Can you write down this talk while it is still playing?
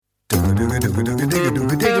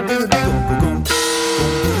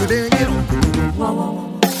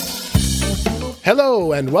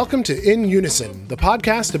Hello and welcome to In Unison, the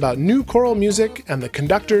podcast about new choral music and the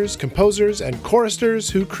conductors, composers, and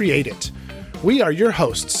choristers who create it. We are your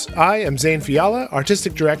hosts. I am Zane Fiala,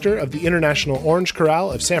 Artistic Director of the International Orange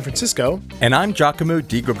Chorale of San Francisco. And I'm Giacomo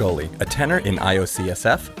Di Gregoli, a tenor in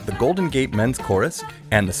IOCSF, the Golden Gate Men's Chorus,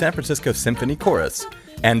 and the San Francisco Symphony Chorus.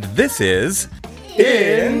 And this is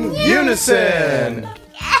In Unison!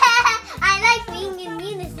 I like being in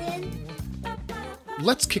unison.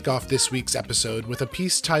 Let's kick off this week's episode with a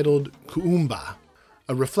piece titled Kuumba,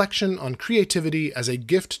 a reflection on creativity as a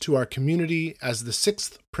gift to our community as the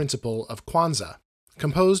sixth principle of Kwanzaa,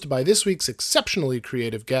 composed by this week's exceptionally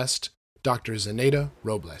creative guest, Dr. Zenaida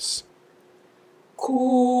Robles. Kuumba,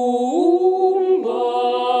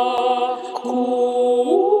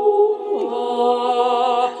 Kuumba,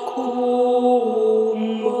 Kuumba,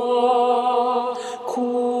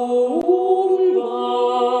 Kuumba,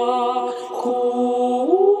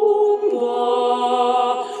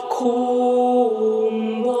 Kuumba,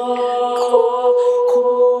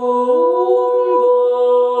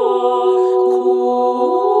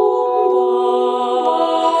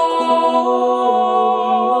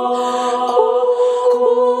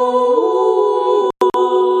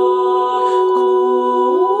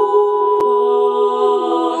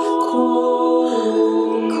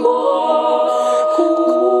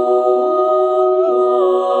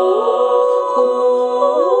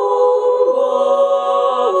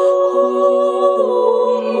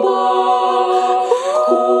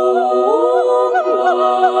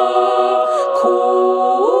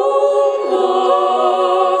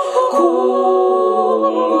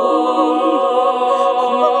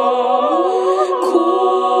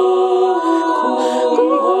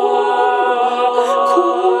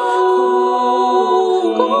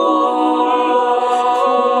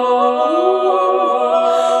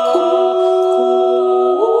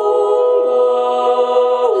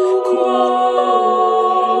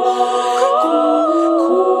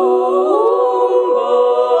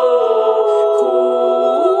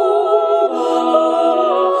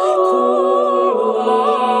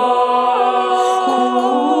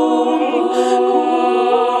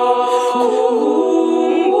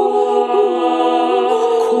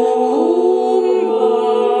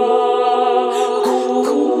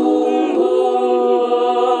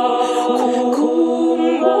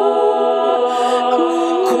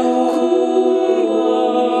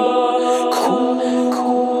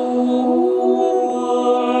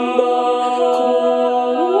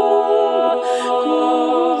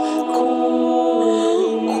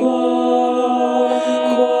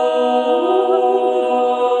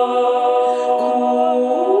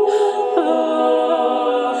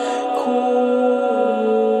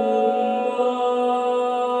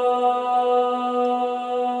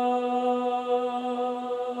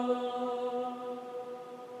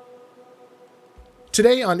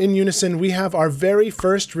 Today on In Unison, we have our very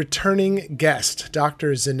first returning guest,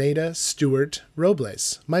 Dr. Zenaida Stewart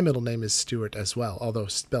Robles. My middle name is Stewart as well, although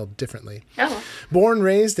spelled differently. Oh. Born,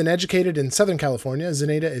 raised, and educated in Southern California,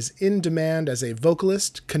 Zenaida is in demand as a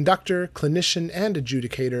vocalist, conductor, clinician, and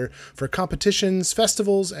adjudicator for competitions,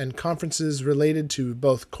 festivals, and conferences related to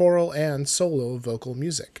both choral and solo vocal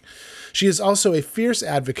music. She is also a fierce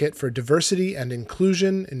advocate for diversity and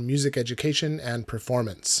inclusion in music education and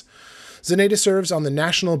performance. Zenaida serves on the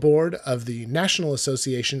national board of the National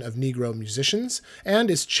Association of Negro Musicians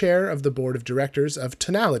and is chair of the board of directors of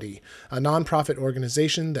Tonality, a nonprofit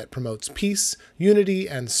organization that promotes peace, unity,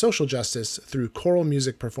 and social justice through choral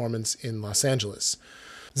music performance in Los Angeles.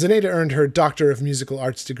 Zenaida earned her Doctor of Musical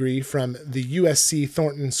Arts degree from the USC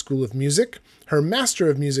Thornton School of Music, her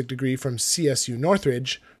Master of Music degree from CSU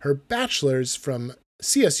Northridge, her bachelor's from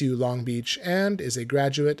CSU Long Beach, and is a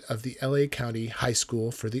graduate of the LA County High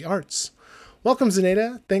School for the Arts. Welcome,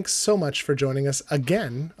 Zenaida. Thanks so much for joining us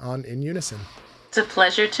again on In Unison. It's a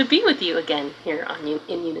pleasure to be with you again here on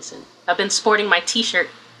In Unison. I've been sporting my t-shirt.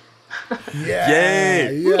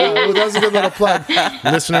 Yay! Yeah. Well, that was a good little plug.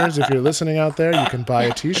 Listeners, if you're listening out there, you can buy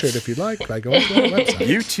a t-shirt if you'd like by going to our website.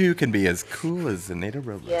 You too can be as cool as Zenaida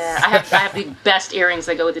Robles. Yeah, I have the best earrings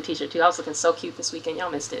that go with the t-shirt too. I was looking so cute this weekend.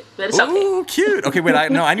 Y'all missed it, but it's okay. Ooh, cute. Okay, wait,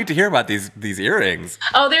 I need to hear about these earrings.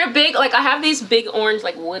 Oh, they're big. Like I have these big orange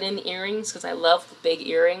like wooden earrings because I love big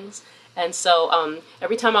earrings. And so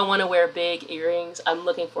every time I want to wear big earrings, I'm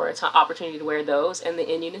looking for an opportunity to wear those. And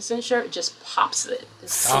the In Unison shirt just pops it.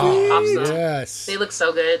 Just pops them. Yes. They look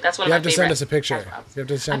so good. That's one You of have my to favorite. send us a picture. You have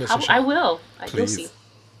to send us a I shot. will. You'll Please. see.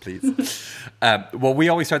 Please. Well, we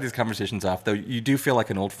always start these conversations off, though you do feel like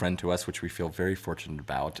an old friend to us, which we feel very fortunate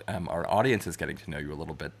about. Our audience is getting to know you a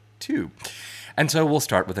little bit, too. And so we'll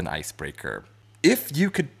start with an icebreaker. If you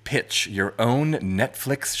could pitch your own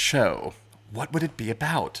Netflix show, what would it be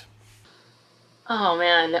about? Oh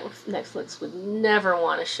man, Netflix would never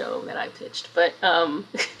want a show that I pitched, but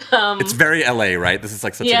It's very LA, right? This is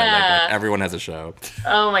like such an LA, like everyone has a show.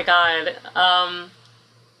 Oh my god.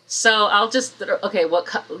 So I'll just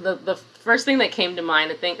the first thing that came to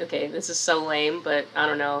mind, I think, okay, this is so lame, but I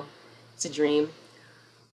don't know, it's a dream.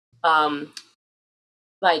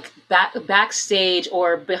 Like backstage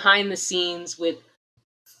or behind the scenes with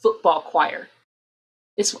football choir.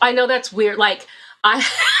 I know that's weird. Like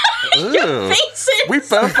your faces. We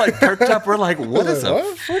both like perked up. We're like, what is a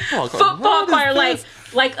football choir? Football choir,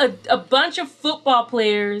 like a bunch of football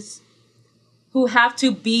players who have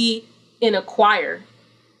to be in a choir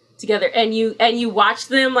together, and you watch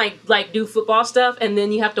them like do football stuff, and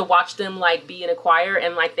then you have to watch them like be in a choir,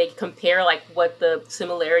 and like they compare like what the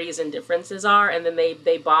similarities and differences are, and then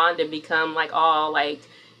they bond and become like all like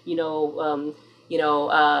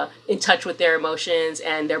in touch with their emotions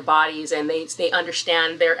and their bodies, and they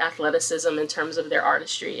understand their athleticism in terms of their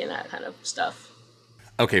artistry and that kind of stuff.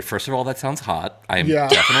 Okay, first of all, that sounds hot. I am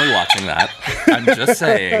definitely watching that. I'm just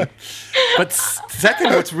saying. But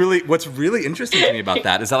second, what's really interesting to me about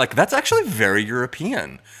that is that like that's actually very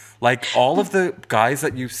European. Like all of the guys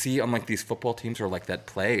that you see on like these football teams or like that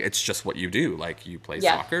play, it's just what you do. Like you play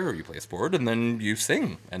soccer or you play a sport and then you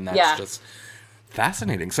sing, and that's just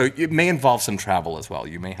fascinating. So it may involve some travel as well.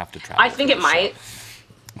 You may have to travel. I think it might.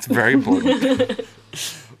 It's very important.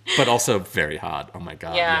 But also very hot. Oh my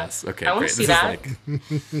god, yes. Okay, I want to see that.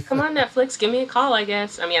 Come on, Netflix, give me a call, I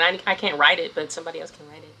guess. I mean, I can't write it, but somebody else can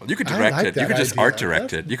write it. You could direct it. You could just art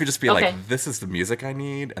direct it. You could just be like, this is the music I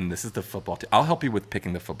need, and this is the football team. I'll help you with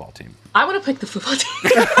picking the football team. I want to pick the football team.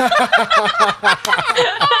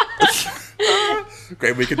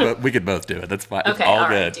 Great, we could both do it. That's fine. Okay, all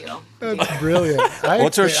right, good. Deal. That's brilliant.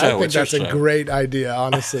 What's our show? I think that's a great idea,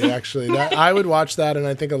 honestly. Actually, I would watch that, and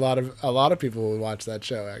I think a lot of people would watch that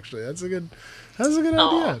show. Actually, that's a good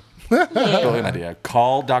idea. Brilliant idea.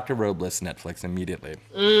 Call Dr. Robles Netflix immediately.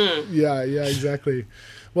 Yeah, exactly.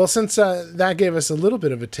 Well, since that gave us a little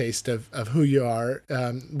bit of a taste of who you are,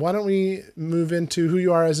 why don't we move into who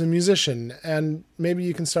you are as a musician? And maybe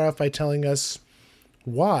you can start off by telling us,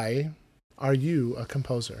 why are you a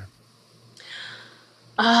composer?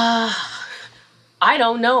 I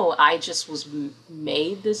don't know. I just was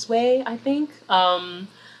made this way, I think. And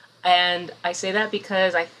I say that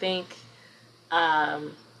because I think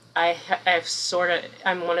I'm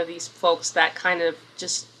one of these folks that kind of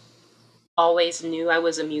just always knew I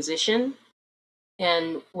was a musician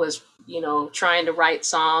and was, trying to write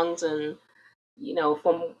songs and,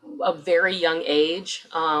 from a very young age.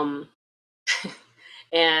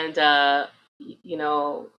 And I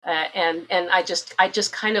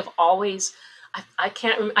just kind of always,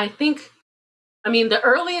 the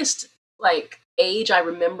earliest like age I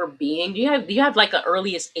remember being, do you have like the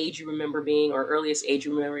earliest age you remember being, or earliest age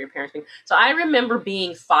you remember your parents being? So I remember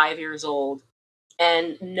being 5 years old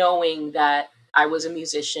and knowing that I was a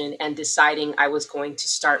musician and deciding I was going to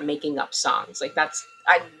start making up songs. Like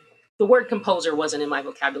the word composer wasn't in my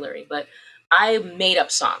vocabulary, but I made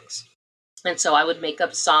up songs. And so I would make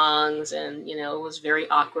up songs, and, it was very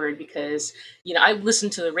awkward because, I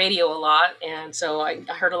listened to the radio a lot. And so I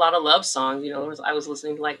heard a lot of love songs, I was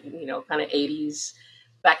listening to like, kind of 80s.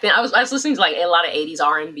 Back then I was listening to like a lot of 80s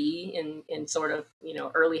R&B and sort of,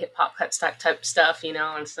 early hip hop type stuff,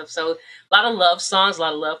 and stuff. So a lot of love songs, a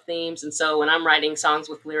lot of love themes. And so when I'm writing songs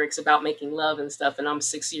with lyrics about making love and stuff, and I'm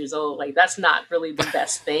 6 years old, like that's not really the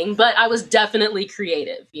best thing, but I was definitely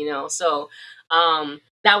creative, so,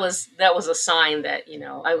 that was a sign that,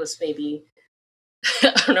 I was maybe,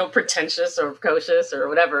 I don't know, pretentious or precocious or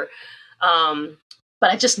whatever. But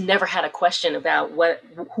I just never had a question about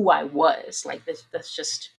who I was. Like that's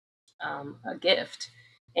just a gift.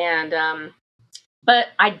 And but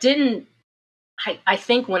I didn't. I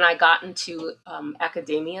think when I got into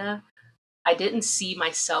academia, I didn't see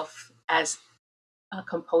myself as a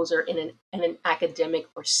composer in an academic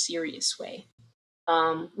or serious way.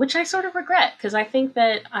 Which I sort of regret, because I think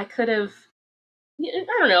that I could have, I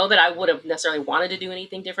don't know that I would have necessarily wanted to do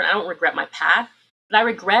anything different. I don't regret my path, but I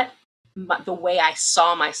regret the way I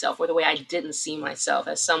saw myself, or the way I didn't see myself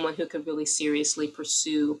as someone who could really seriously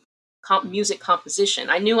pursue music composition.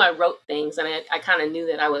 I knew I wrote things, and I kind of knew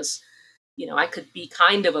that I was, I could be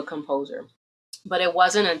kind of a composer, but it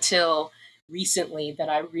wasn't until recently that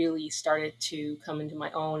I really started to come into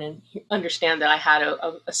my own and understand that I had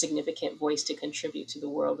a significant voice to contribute to the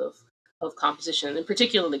world of composition, and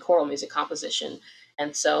particularly choral music composition.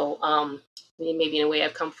 And so, maybe in a way,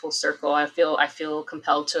 I've come full circle. I feel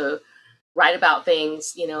compelled to write about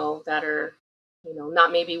things, that are,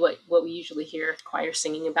 not maybe what we usually hear choir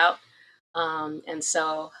singing about. And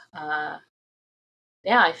so,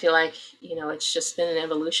 yeah, I feel like, it's just been an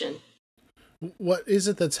evolution. What is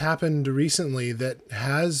it that's happened recently that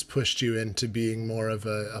has pushed you into being more of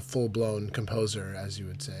a full-blown composer, as you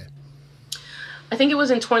would say? I think it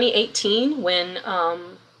was in 2018 when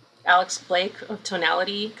Alex Blake of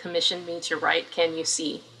Tonality commissioned me to write "Can You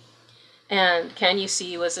See," and "Can You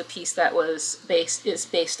See" was a piece that is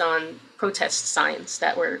based on protest signs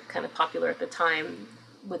that were kind of popular at the time,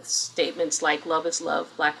 with statements like "Love is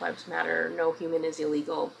love," "Black Lives Matter," "No human is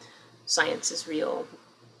illegal," "Science is real,"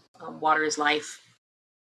 "Water is life,"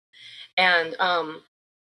 and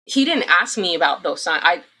he didn't ask me about those signs.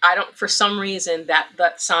 I don't, for some reason,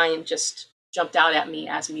 that sign just jumped out at me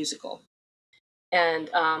as musical, and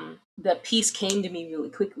the piece came to me really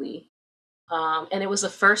quickly. And it was the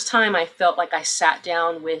first time I felt like I sat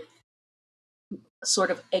down with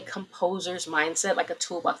sort of a composer's mindset, like a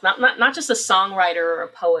toolbox, not just a songwriter or a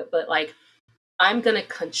poet, but like, I'm going to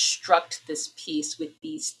construct this piece with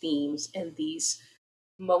these themes and these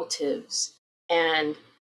motives and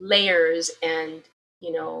layers and,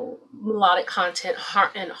 melodic content,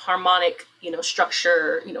 and harmonic,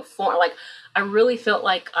 structure, form. Like, I really felt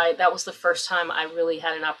like that was the first time I really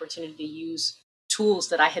had an opportunity to use tools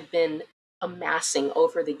that I had been amassing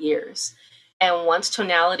over the years. And once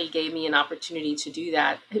Tonality gave me an opportunity to do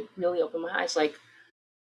that, it really opened my eyes. Like,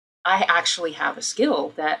 I actually have a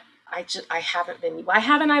skill that I haven't been. Why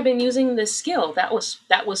haven't I been using this skill? That was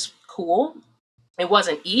cool. It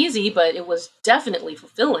wasn't easy, but it was definitely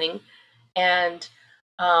fulfilling. And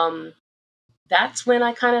um, that's when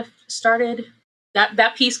I kind of started.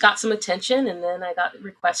 That piece got some attention, and then I got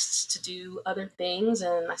requests to do other things,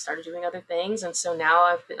 and I started doing other things. And so now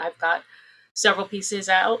I've got several pieces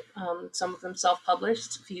out. Some of them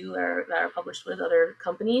self-published, a few that are published with other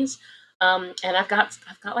companies. And I've got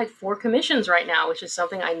like 4 commissions right now, which is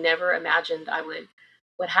something I never imagined I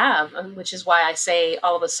would have. Which is why I say,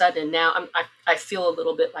 all of a sudden now I feel a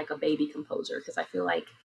little bit like a baby composer, because I feel like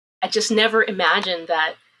I just never imagined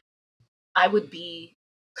that I would be.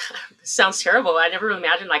 This sounds terrible. I never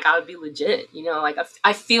imagined like I would be legit. Like,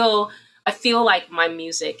 I feel like my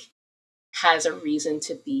music has a reason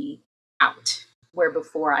to be out, where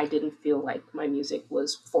before I didn't feel like my music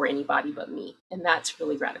was for anybody but me, and that's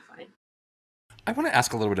really gratifying. I want to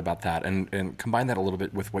ask a little bit about that, and combine that a little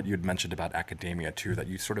bit with what you had mentioned about academia too, that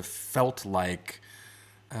you sort of felt like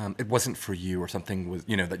it wasn't for you, or something was,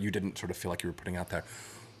 that you didn't sort of feel like you were putting out there.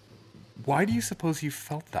 Why do you suppose you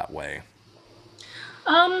felt that way?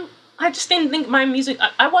 I just didn't think my music.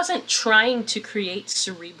 I wasn't trying to create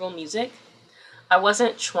cerebral music. I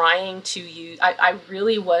wasn't trying to use. I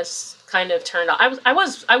really was kind of turned on. I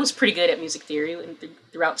was pretty good at music theory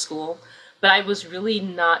throughout school, but I was really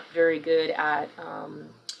not very good at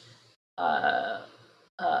uh,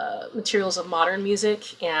 materials of modern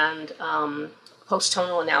music and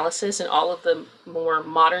post-tonal analysis and all of the more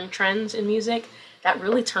modern trends in music. That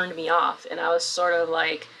really turned me off, and I was sort of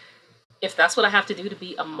like, if that's what I have to do to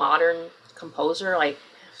be a modern composer, like,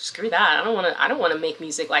 screw that. I don't want to make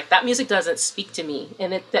music like that. Music doesn't speak to me.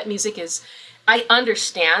 And that music is, I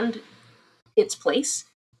understand its place,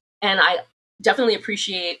 and I definitely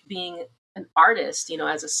appreciate being an artist,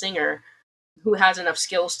 as a singer who has enough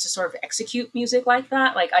skills to sort of execute music like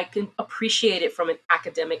that. Like, I can appreciate it from an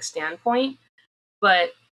academic standpoint,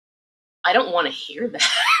 but I don't want to hear that.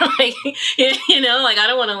 Like, like, I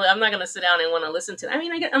don't want to, I'm not going to sit down and want to listen to it. I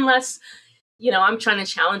mean, unless, I'm trying to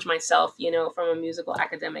challenge myself, from a musical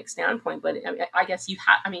academic standpoint. But I guess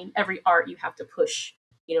every art you have to push,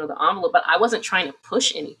 the envelope. But I wasn't trying to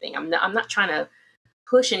push anything. I'm not trying to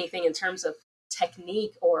push anything in terms of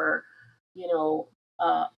technique or, you know,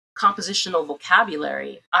 compositional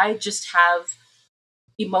vocabulary. I just have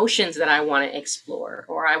emotions that I want to explore,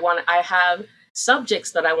 or I have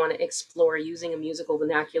subjects that I want to explore using a musical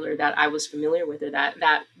vernacular that I was familiar with, or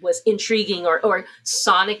that was intriguing or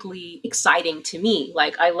sonically exciting to me.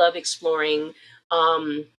 Like, I love exploring.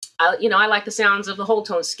 I like the sounds of the whole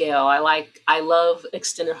tone scale. I love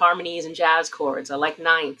extended harmonies and jazz chords. I like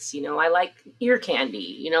ninths. I like ear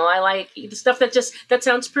candy. I like the stuff that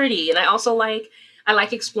sounds pretty. And I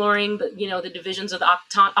like exploring the divisions of the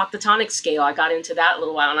octatonic scale. I got into that a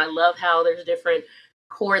little while, and I love how there's different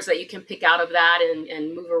chords that you can pick out of that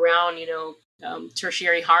and move around,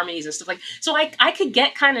 tertiary harmonies and stuff like. So I could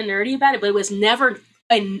get kind of nerdy about it, but it was never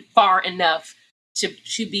far enough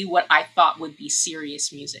to be what I thought would be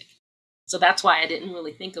serious music. So that's why I didn't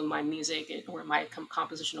really think of my music or my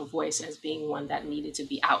compositional voice as being one that needed to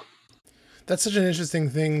be out. That's such an interesting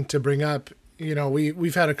thing to bring up. You know,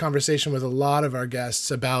 we've had a conversation with a lot of our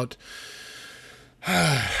guests about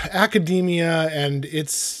academia, and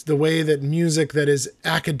it's the way that music that is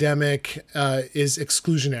academic is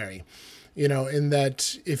exclusionary. You know, in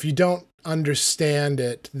that if you don't understand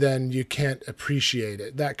it, then you can't appreciate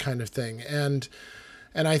it, that kind of thing. And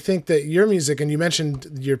I think that your music, and you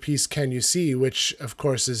mentioned your piece, Can You See, which of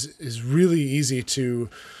course is really easy to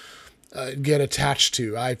get attached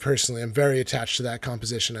to. I personally am very attached to that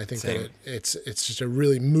composition. I think Same. that it's just a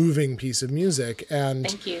really moving piece of music. And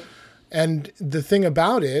Thank you. And the thing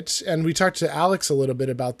about it, and we talked to Alex a little bit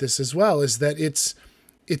about this as well, is that it's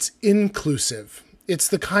inclusive. It's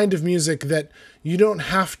the kind of music that you don't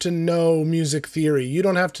have to know music theory. You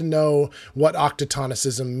don't have to know what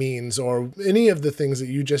octatonism means or any of the things that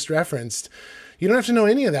you just referenced. You don't have to know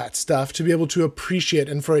any of that stuff to be able to appreciate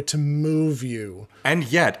and for it to move you. And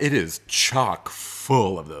yet it is chock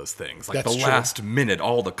full of those things. Like That's the true. last minute,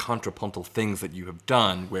 all the contrapuntal things that you have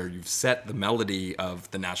done where you've set the melody of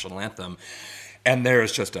the national anthem and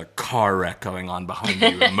there's just a car wreck going on behind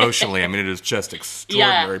you emotionally. I mean, it is just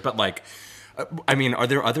extraordinary. Yeah. But like, I mean, are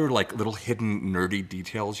there other like little hidden nerdy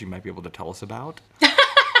details you might be able to tell us about?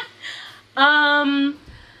 I don't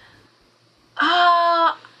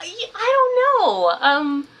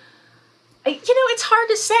know. It's hard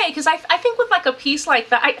to say because I think with like a piece like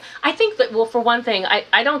that, I think that, well, for one thing,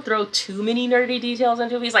 I don't throw too many nerdy details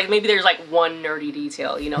into a piece. Like maybe there's like one nerdy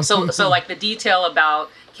detail, you know. So like the detail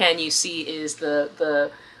about Can You See is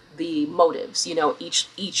the motives. You know,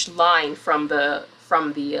 each line from the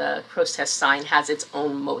protest sign has its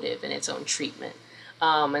own motive and its own treatment.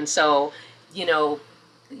 And so, you know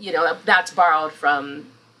that's borrowed from,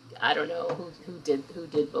 I don't know who did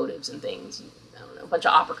motives and things. I don't know, a bunch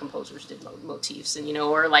of opera composers did motifs, and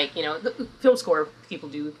or like the film score people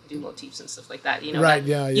do motifs and stuff like that. Right?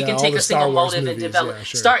 Yeah. Yeah. You can All take the a Star single Wars motive movies, and develop.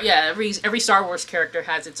 yeah, sure. Every Star Wars character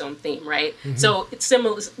has its own theme, right? Mm-hmm. So it's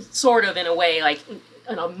similar, sort of in a way, like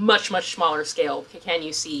on a much smaller scale. Can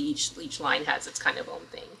You See? Each line has its kind of own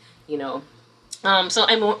thing,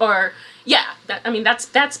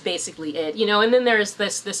 that's basically it, and then there's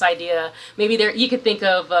this idea, maybe you could think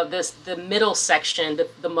of the middle section,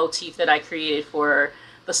 the motif that I created for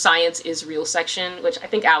the Science is Real section, which I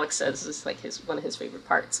think Alex says is like one of his favorite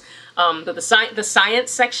parts. But the science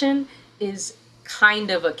section is kind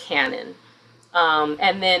of a canon,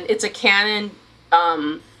 and then it's a canon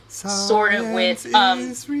sort of with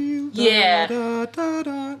yeah.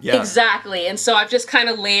 Exactly. And so I've just kind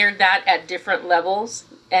of layered that at different levels,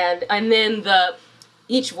 and then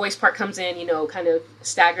each voice part comes in, kind of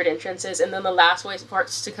staggered entrances, and then the last voice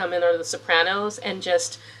parts to come in are the sopranos, and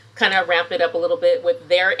just kind of ramp it up a little bit with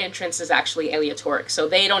their entrance is actually aleatoric, so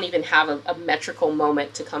they don't even have a metrical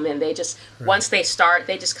moment to come in. They just once they start,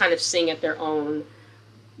 they just kind of sing at their own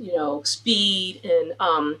speed and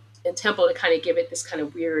tempo to kind of give it this kind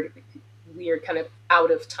of weird kind of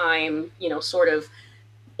out of time, sort of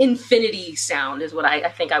infinity sound is what I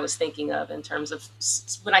think I was thinking of in terms of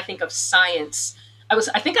when I think of science.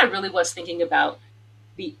 I think I really was thinking about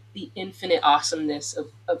the infinite awesomeness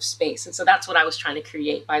of space. And so that's what I was trying to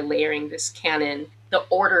create by layering this canon, the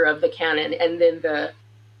order of the canon, and then the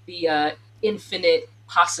infinite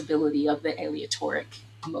possibility of the aleatoric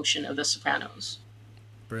motion of the sopranos.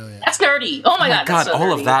 Brilliant. That's nerdy. Oh my God. God, that's so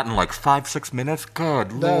all nerdy. of that in like 5-6 minutes?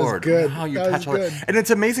 Good That was Lord. good. How you That was touch all good. that. And it's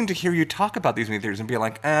amazing to hear you talk about these music theories and be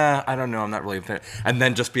like, I don't know, I'm not really a fan. And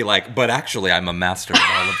then just be like, but actually I'm a master of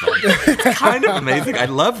all of them. It's kind of amazing. I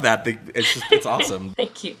love that. It's awesome.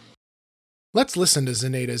 Thank you. Let's listen to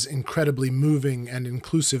Zenaida's incredibly moving and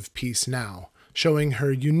inclusive piece now, showing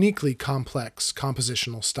her uniquely complex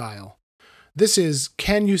compositional style. This is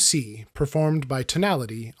Can You See, performed by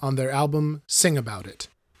Tonality on their album Sing About It.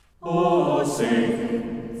 Oh, sing.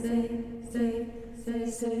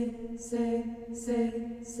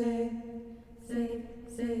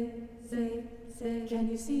 Can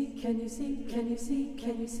you see? Can you see? Can you see?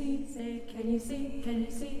 Can you see? Say, can you see? Can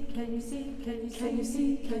you see? Can you see? Can you see? Can you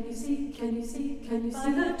see? Can you see? Can you see? Can you see?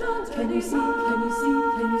 By the dawn's early light. Can you see?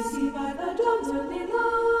 Can you see? By the dawn's early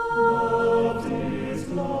light. Love is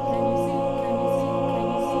love.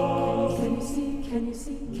 Can you see? Can you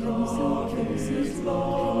see? Can you see? Can you see?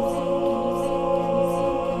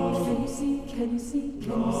 Can you see? Can you see? Can you see?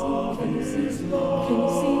 Can you see? Can you see? Can you see? Can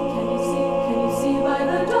you see? Can you see? By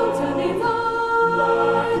the dawn's early light.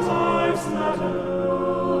 Like life's matter.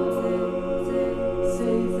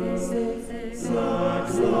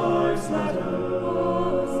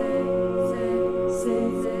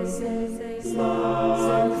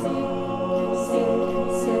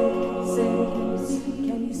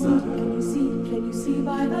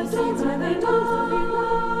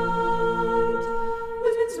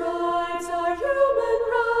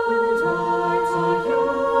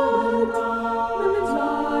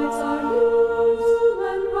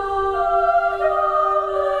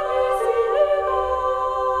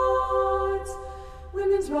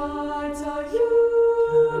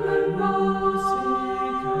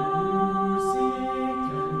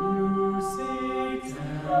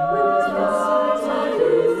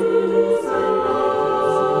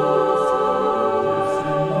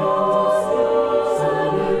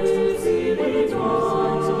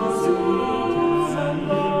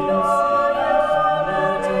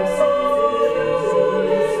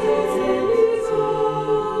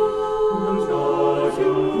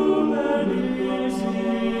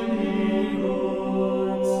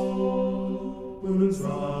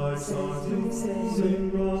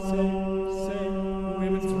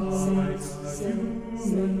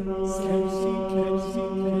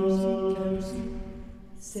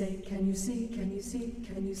 Say, can you see, can you see,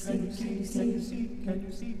 can you see, can you see, can you see, can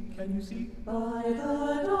you see, can you see, by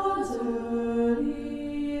the dawn's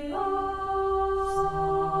early light,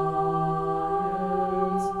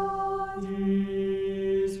 science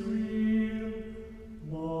is real,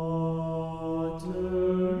 water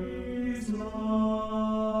is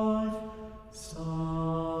life,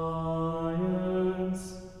 science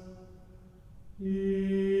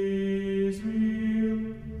is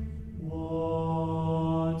real,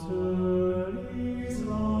 water is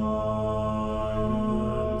life,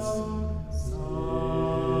 science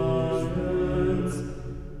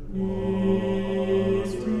is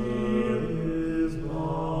real,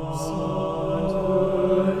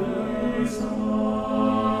 water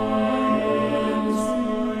is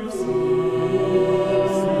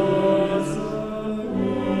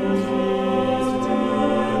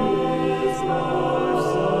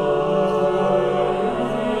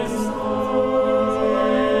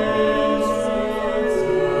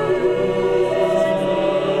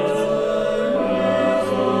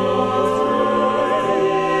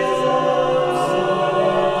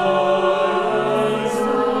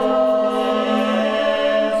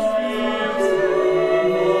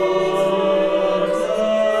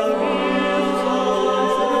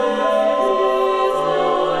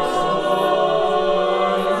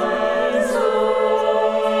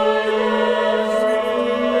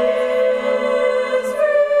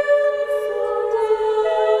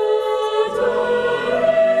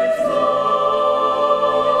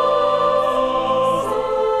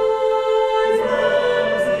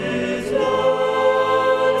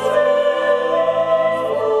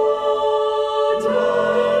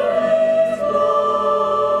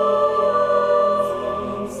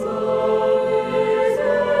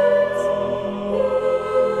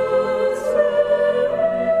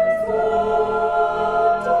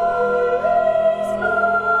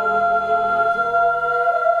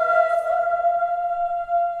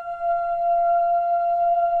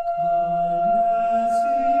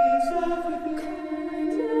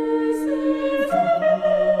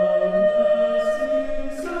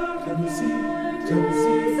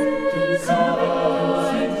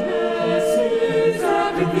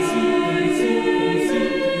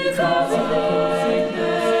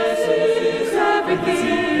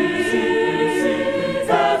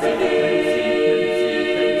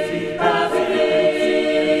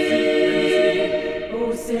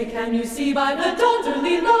Oh, say, can you see by the dawn's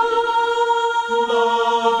early light?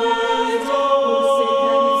 Love is oh, say,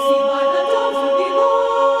 can you see by the dawn's early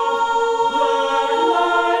light?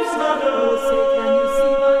 Lives matter. Oh, say, can you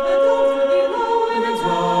see by the dawn's early light? Women's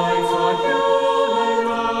rights are human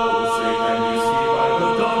rights. Oh, say, can you see by the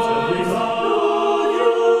dawn's early light?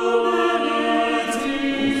 Humanity. Oh,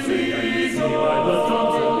 say, can you see by the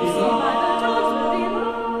dawn's early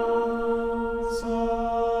light?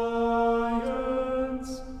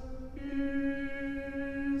 Science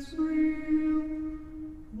is real,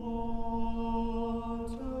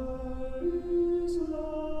 water is life.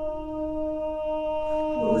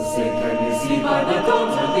 Oh, say, can you see by the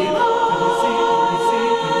dawn's early light? Can you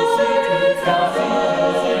see, can you see, can you see,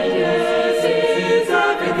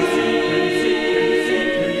 can you see,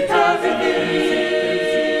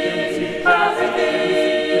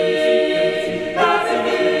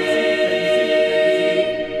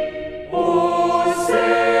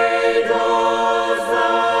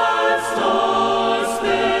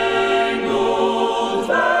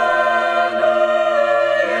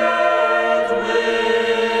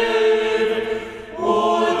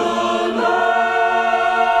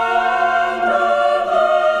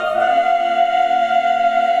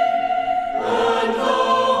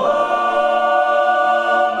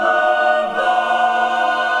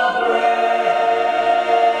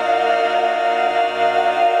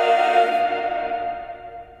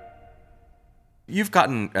 You've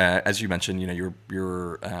gotten, as you mentioned,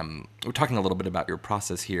 we're talking a little bit about your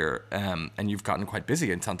process here, and you've gotten quite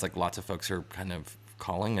busy. It sounds like lots of folks are kind of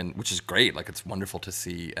calling, and which is great. Like, it's wonderful to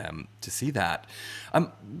see that.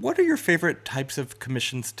 What are your favorite types of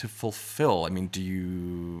commissions to fulfill? I mean, do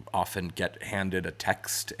you often get handed a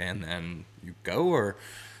text and then you go, or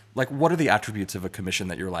like, what are the attributes of a commission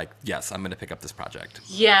that you're like, yes, I'm going to pick up this project?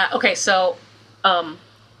 Yeah. Okay. So,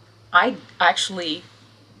 I actually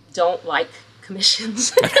don't like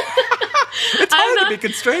commissions. It's hard to be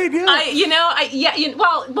constrained. Yeah.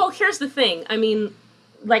 Well, here's the thing. I mean,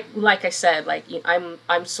 like I said,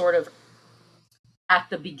 I'm sort of at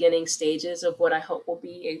the beginning stages of what I hope will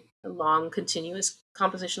be a long, continuous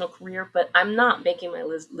compositional career, but I'm not making my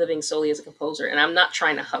living solely as a composer, and I'm not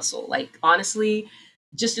trying to hustle. Like, honestly,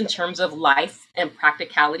 just in terms of life and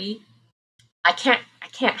practicality, I can't I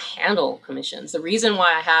can't handle commissions. The reason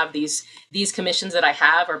why I have these commissions that I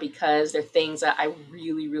have are because they're things that I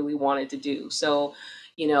really, really wanted to do. So,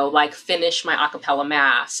 like finish my a cappella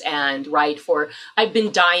mass and I've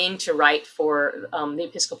been dying to write for the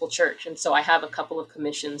Episcopal Church. And so I have a couple of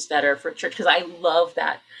commissions that are for church because I love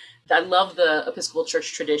that. I love the Episcopal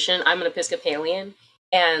Church tradition. I'm an Episcopalian,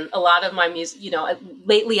 and a lot of my music,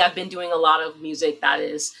 lately I've been doing a lot of music that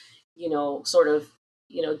is, sort of,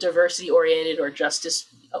 diversity oriented or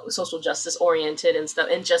social justice oriented and stuff.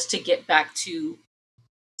 And just to get back to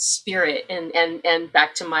spirit and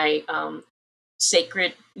back to my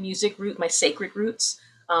sacred music root, my sacred roots,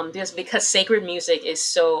 because sacred music was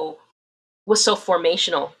so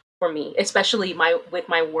formational for me, especially with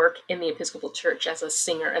my work in the Episcopal Church as a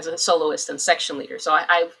singer, as a soloist and section leader. So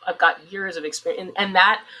I've got years of experience, and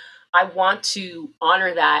that I want to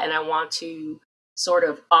honor that, and I want to sort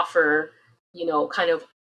of offer, kind of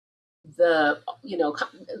the,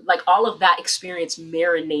 like all of that experience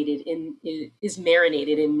is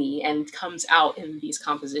marinated in me and comes out in these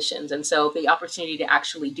compositions. And so the opportunity to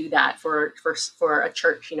actually do that for a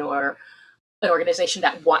church, or an organization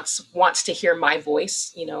that wants to hear my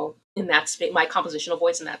voice, in that space, my compositional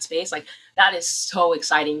voice in that space, like that is so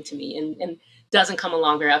exciting to me and doesn't come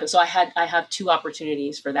along very often. So I have 2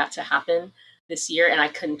 opportunities for that to happen this year, and I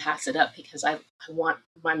couldn't pass it up because I want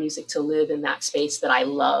my music to live in that space that I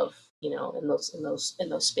love, in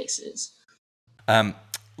those spaces.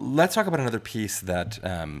 Let's talk about another piece that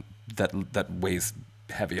weighs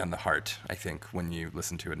heavy on the heart, I think, when you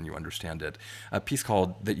listen to it and you understand it. A piece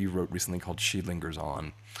that you wrote recently called She Lingers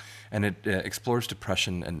On, and it explores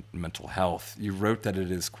depression and mental health. You wrote that it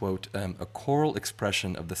is, quote, a choral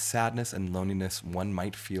expression of the sadness and loneliness one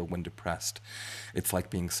might feel when depressed. It's like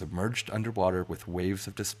being submerged underwater with waves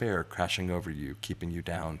of despair crashing over you, keeping you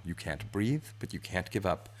down. You can't breathe, but you can't give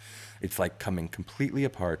up. It's like coming completely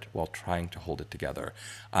apart while trying to hold it together.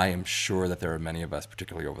 I am sure that there are many of us,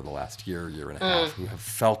 particularly over the last year and a half, who have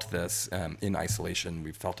felt this in isolation.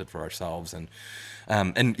 We've felt it for ourselves. And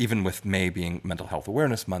even with May being Mental Health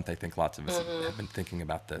Awareness Month, I think lots of us have been thinking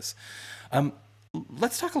about this.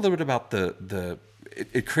 Let's talk a little bit about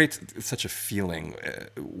it creates such a feeling.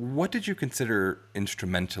 What did you consider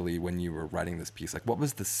instrumentally when you were writing this piece? Like, what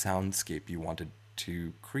was the soundscape you wanted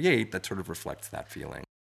to create that sort of reflects that feeling?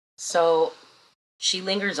 So She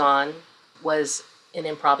Lingers On was an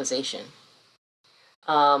improvisation.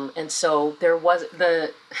 And so there was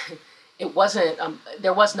there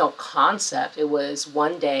was no concept. It was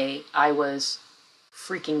one day I was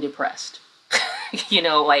freaking depressed.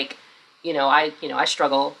 I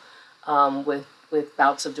struggle with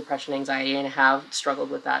bouts of depression, anxiety, and have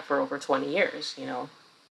struggled with that for over 20 years, and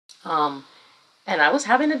I was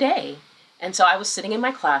having a day. And so I was sitting in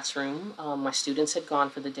my classroom, my students had gone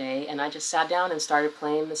for the day, and I just sat down and started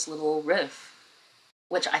playing this little riff,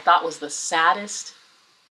 which I thought was the saddest.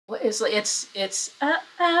 It's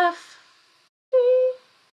F, B,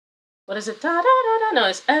 what is it? Da da da da. No,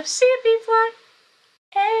 it's F, C, B flat,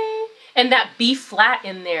 A, and that B flat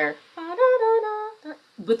in there, da, da, da, da,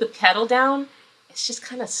 with the pedal down. It just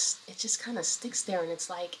kind of sticks there, and it's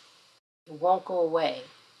like it won't go away.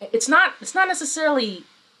 It's not necessarily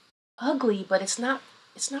ugly, but it's not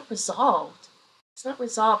resolved. It's not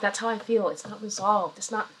resolved. That's how I feel. It's not resolved.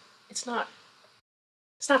 It's not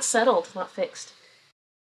settled. It's not fixed.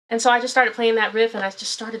 And so I just started playing that riff, and I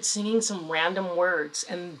just started singing some random words,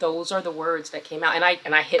 and those are the words that came out.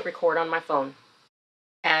 And I hit record on my phone.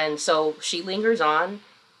 And so She Lingers On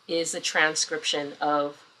is a transcription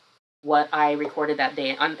of what I recorded that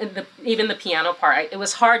day. Even the piano part. It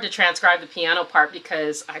was hard to transcribe the piano part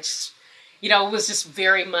because I just, it was just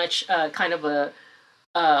very much kind of a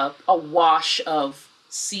wash of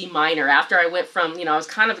C minor. After I went from, I was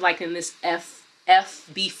kind of like in this F,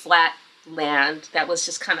 B flat land that was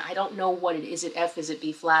just kind of, I don't know what it is. Is it F? Is it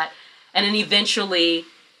B flat? And then eventually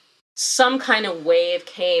some kind of wave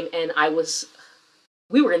came and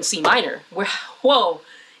we were in C minor. Whoa,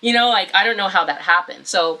 I don't know how that happened.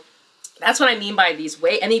 So that's what I mean by these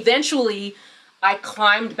waves. And eventually I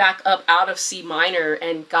climbed back up out of C minor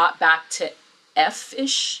and got back to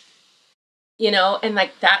F-ish, and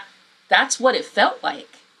like that's what it felt like.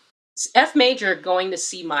 F major going to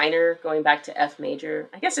C minor, going back to F major.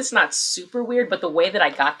 I guess it's not super weird, but the way that I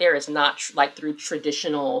got there is not like through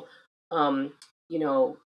traditional, tonal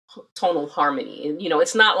harmony. And,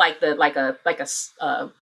 it's not like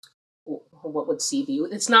what would C be?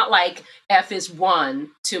 It's not like F is 1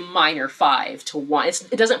 to minor 5 to 1.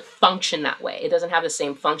 It doesn't function that way. It doesn't have the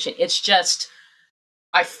same function. It's just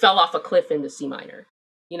I fell off a cliff into C minor,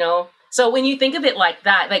 So when you think of it like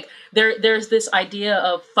that, like there's this idea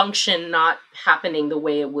of function not happening the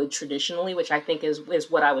way it would traditionally, which I think is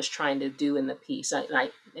what I was trying to do in the piece. I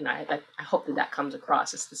hope that comes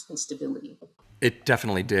across as this instability. It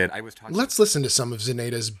definitely did. Let's listen to some of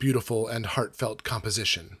Zenaida's beautiful and heartfelt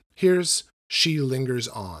composition. Here's She Lingers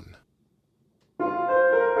On.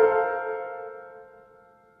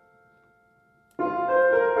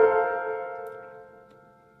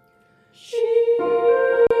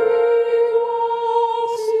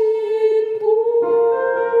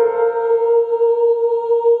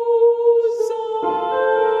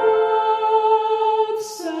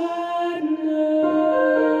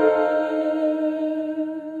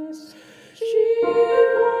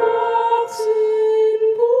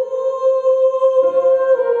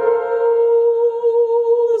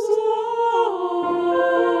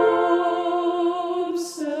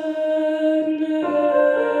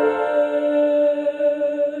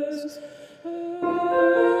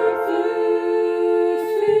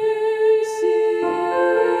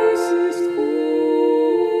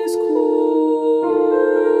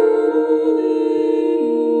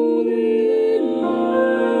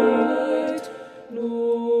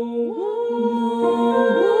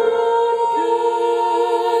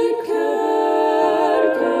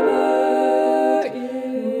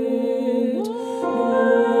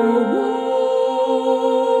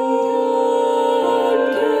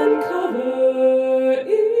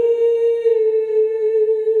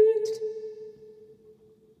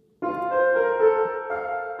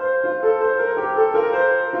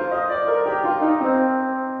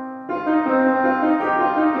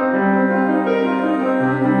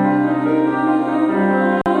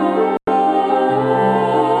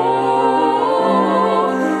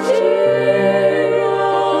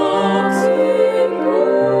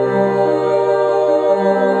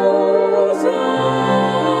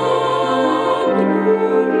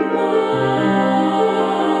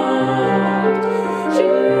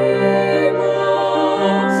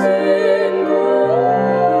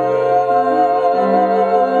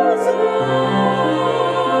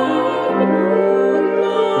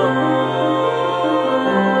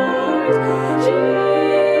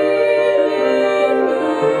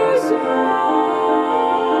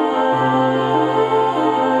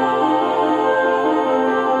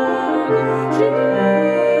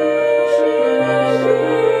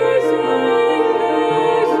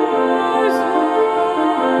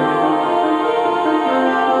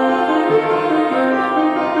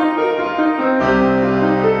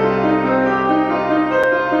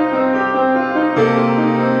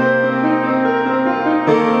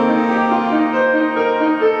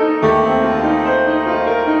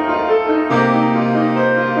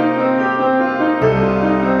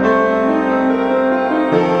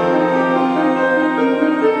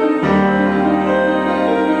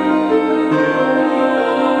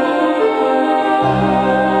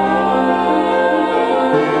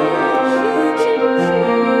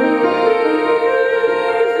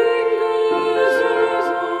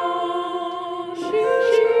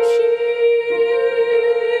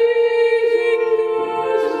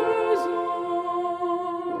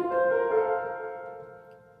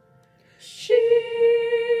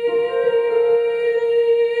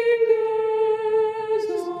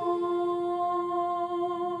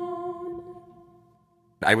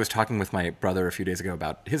 I was talking with my brother a few days ago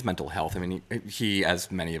about his mental health. I mean, he as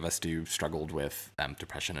many of us do, struggled with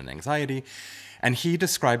depression and anxiety. And he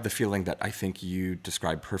described the feeling that I think you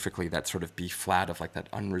described perfectly, that sort of B flat of like that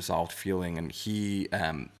unresolved feeling. And he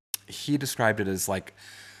described it as like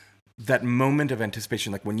that moment of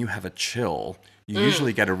anticipation, like when you have a chill, you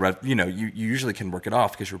usually get you usually can work it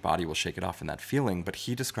off because your body will shake it off in that feeling. But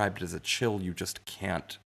he described it as a chill you just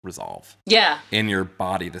can't resolve. Yeah. In your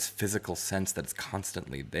body, this physical sense that it's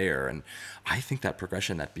constantly there. And I think that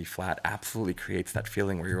progression, that B flat, absolutely creates that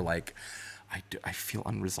feeling where you're like, I feel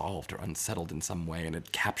unresolved or unsettled in some way, and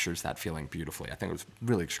it captures that feeling beautifully. I think it was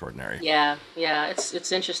really extraordinary. Yeah.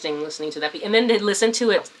 It's interesting listening to that, and then to listen to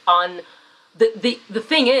it on the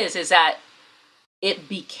thing is that it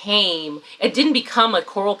didn't become a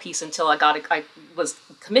choral piece until I was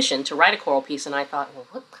commissioned to write a choral piece, and I thought, well,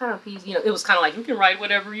 what kind of piece? It was kind of like, you can write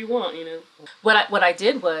whatever you want. What I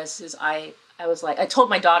did was I was like, I told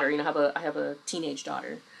my daughter, I have a teenage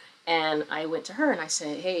daughter. And I went to her and I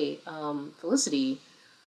said, hey, Felicity,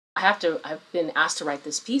 I've been asked to write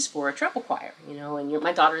this piece for a treble choir, and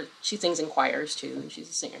my daughter, she sings in choirs too, and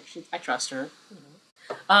she's a singer. I trust her,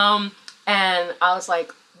 And I was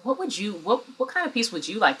like, what kind of piece would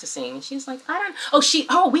you like to sing? And she's like, I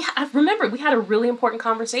remember we had a really important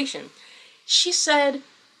conversation. She said,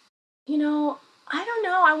 I don't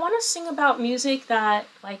know. I want to sing about music that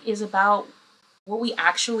like is about what we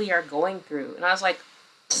actually are going through. And I was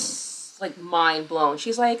like mind blown.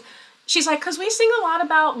 She's like, because we sing a lot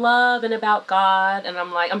about love and about God. And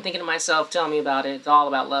I'm like, I'm thinking to myself, tell me about it. It's all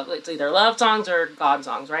about love. It's either love songs or God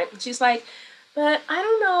songs, right? And she's like, but I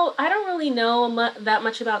don't know. I don't really know that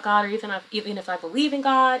much about God, or even if I believe in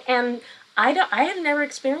God. And I have never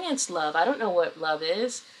experienced love. I don't know what love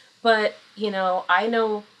is. But, I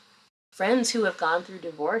know friends who have gone through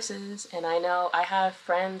divorces, and I know I have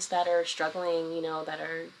friends that are struggling, that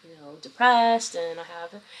are depressed,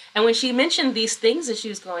 and when she mentioned these things that she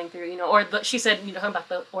was going through, she said, about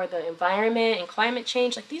the environment and climate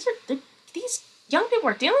change, like these young people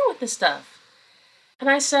are dealing with this stuff. And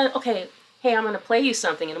I said, okay, hey, I'm going to play you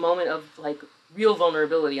something in a moment of like real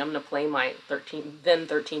vulnerability. I'm going to play my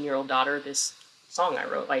 13-year-old daughter this song I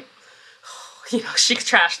wrote. Like, she could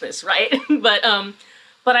trash this, right?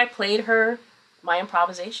 But I played her my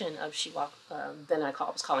improvisation of She Walks. Then I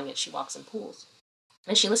was calling it She Walks in Pools,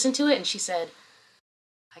 and she listened to it and she said,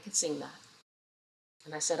 "I could sing that."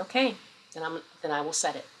 And I said, "Okay, then I will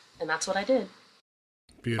set it," and that's what I did.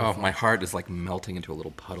 Beautiful. Oh, my heart is like melting into a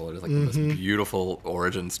little puddle. It is like the most beautiful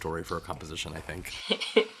origin story for a composition, I think.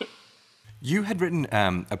 You had written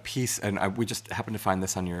a piece, and we just happened to find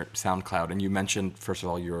this on your SoundCloud, and you mentioned, first of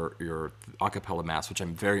all, your a cappella mass, which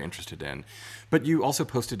I'm very interested in, but you also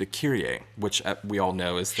posted a Kyrie, which we all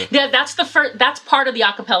know is the... Yeah, that's part of the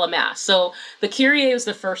a cappella mass. So the Kyrie was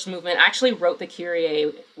the first movement. I actually wrote the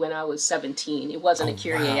Kyrie when I was 17. It wasn't a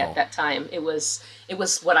Kyrie at that time. It was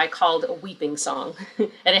what I called a weeping song, and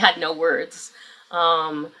it had no words.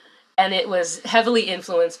 And it was heavily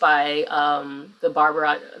influenced by the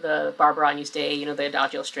Barber Agnus Dei, the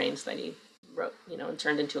Adagio strains that he wrote, and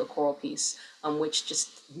turned into a choral piece, which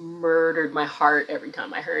just murdered my heart every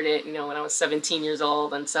time I heard it, when I was 17 years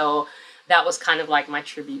old. And so that was kind of like my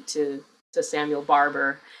tribute to Samuel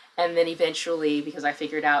Barber. And then eventually, because I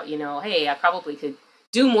figured out, hey, I probably could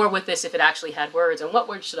do more with this if it actually had words. And what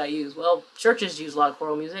words should I use? Well, churches use a lot of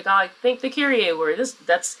choral music. I think the Kyrie word,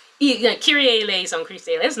 that's Kyrie eleison Christe.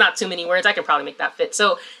 It's not too many words. I could probably make that fit.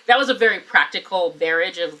 So that was a very practical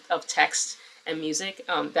marriage of text and music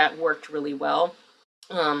that worked really well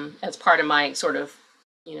as part of my sort of,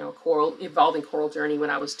 evolving choral journey when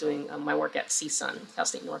I was doing my work at CSUN, Cal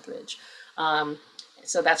State Northridge.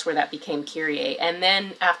 So that's where that became Kyrie. And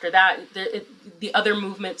then after that, the other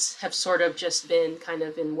movements have sort of just been kind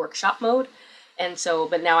of in workshop mode. And so,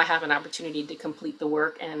 but now I have an opportunity to complete the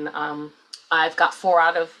work, and I've got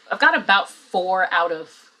about 4 out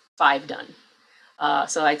of 5 done.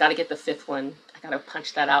 So I got to get the 5th one. I got to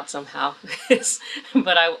punch that out somehow.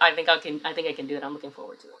 But I think I can do it. I'm looking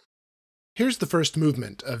forward to it. Here's the first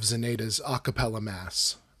movement of Zeneda's a cappella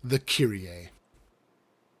mass, the Kyrie.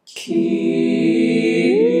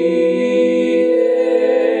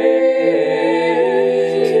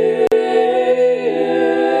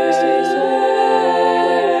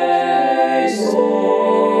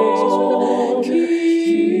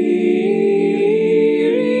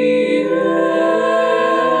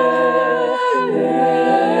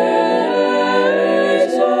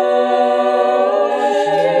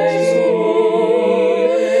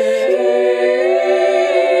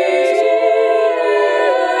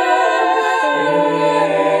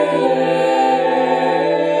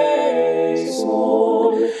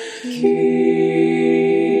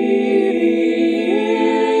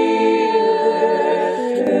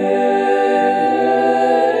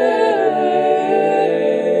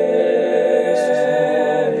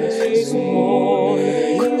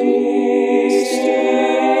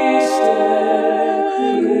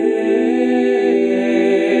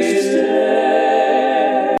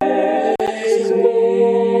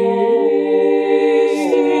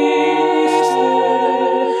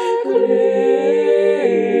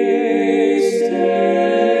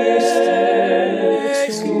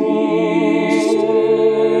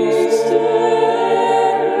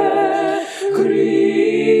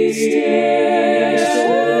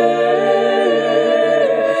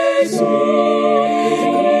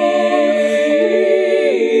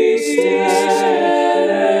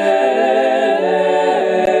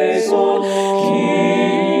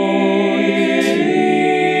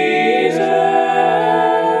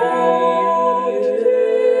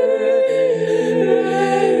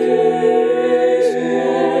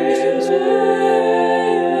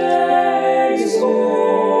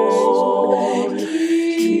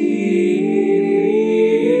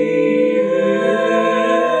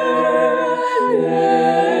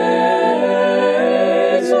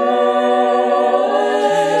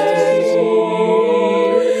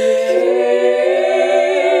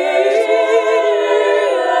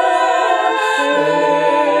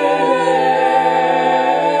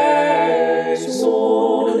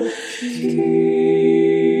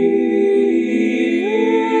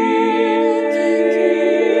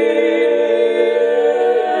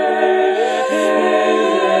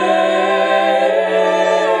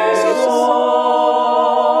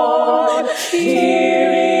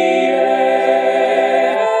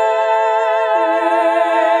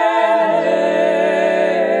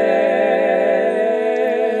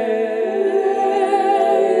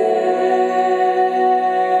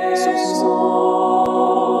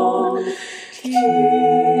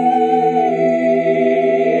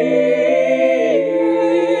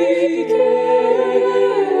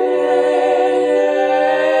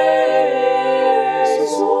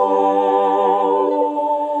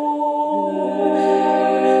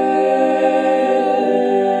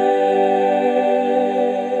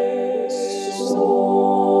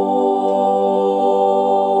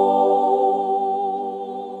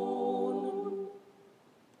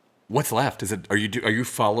 What's left? Is it? Are you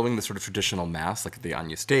following the sort of traditional mass, like the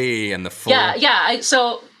Agnus Dei and the full? Yeah.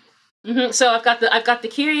 So I've got the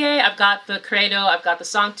Kyrie, I've got the Credo, I've got the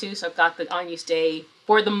Sanctus, I've got the Agnus Dei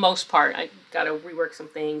for the most part. I got to rework some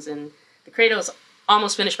things, and the Credo is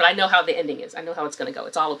almost finished, but I know how the ending is. I know how it's going to go.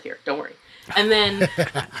 It's all up here. Don't worry. And then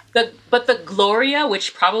the Gloria,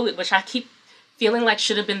 which I keep feeling like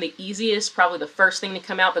should have been the easiest, probably the first thing to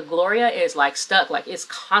come out. The Gloria is like stuck, like it's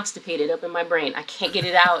constipated up in my brain. I can't get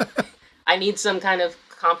it out. I need some kind of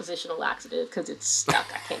compositional laxative because it's stuck.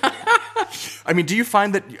 I can't get it out. I mean, do you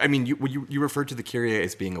find that? I mean, you referred to the Kyrie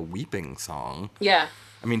as being a weeping song. Yeah.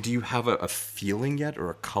 I mean, do you have a feeling yet, or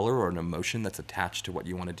a color, or an emotion that's attached to what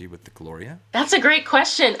you want to do with the Gloria? That's a great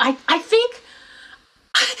question. I think.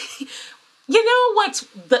 You know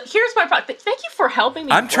here's my problem. Thank you for helping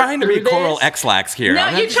me. I'm trying to be Coral X-Lax here. No,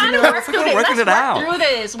 you're trying to work through this. Let's work through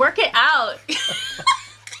this. Work it out.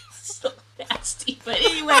 So nasty, but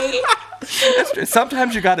anyway.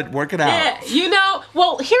 Sometimes you got to work it out. Yeah,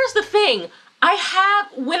 well, here's the thing. I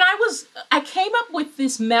came up with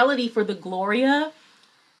this melody for the Gloria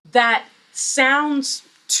that sounds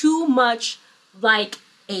too much like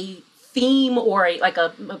a theme or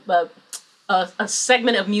a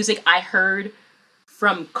segment of music I heard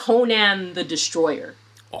from Conan the Destroyer.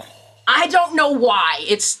 Oh. I don't know why.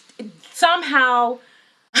 It's somehow,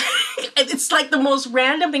 it's like the most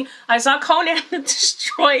random thing. I saw Conan the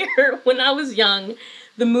Destroyer when I was young.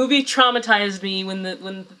 The movie traumatized me when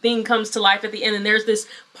the thing comes to life at the end, and there's this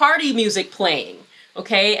party music playing.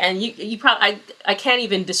 Okay, and you probably I can't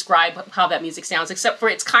even describe how that music sounds, except for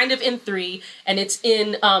it's kind of in 3 and it's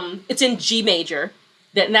in G major.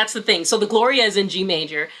 And that's the thing. So the Gloria is in G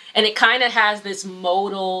major, and it kind of has this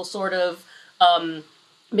modal sort of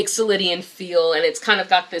Mixolydian feel, and it's kind of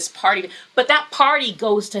got this party. But that party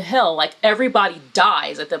goes to hell. Like everybody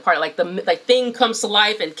dies at the party. Like the thing comes to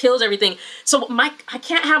life and kills everything. So I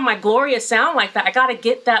can't have my Gloria sound like that. I got to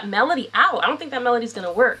get that melody out. I don't think that melody's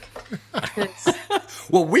gonna work.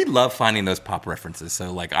 Well, we love finding those pop references.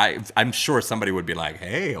 So like I'm sure somebody would be like,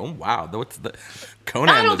 "Hey, oh wow, what's the Conan?"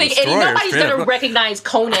 I don't think nobody's gonna recognize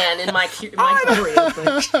Conan in my Gloria.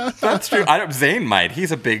 That's true. Zane might.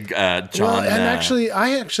 He's a big John. Well, and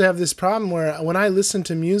I actually have this problem where when I listen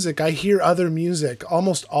to music, I hear other music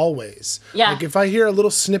almost always. Yeah. Like if I hear a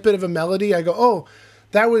little snippet of a melody, I go, "Oh,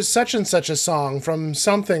 that was such and such a song from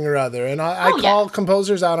something or other." And I call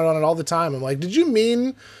composers out on it all the time. I'm like, "Did you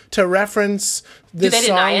mean to reference this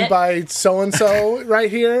song by so-and-so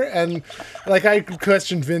right here?" And like I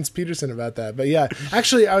questioned Vince Peterson about that. But yeah,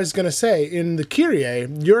 actually I was going to say in the Kyrie,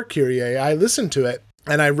 your Kyrie, I listened to it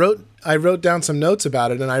and I wrote down some notes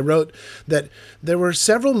about it, and I wrote that there were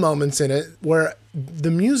several moments in it where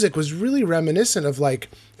the music was really reminiscent of like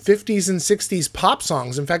 50s and 60s pop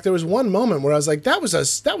songs. In fact, there was one moment where I was like, that was a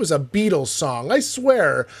Beatles song. I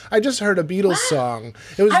swear, I just heard a Beatles song.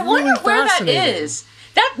 It was really fascinating. Where that is.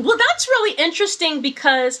 That's really interesting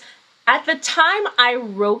because at the time I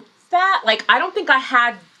wrote that, like, I don't think I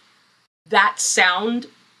had that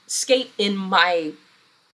soundscape in my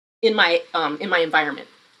environment.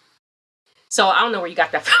 So I don't know where you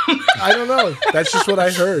got that from. I don't know. That's just what I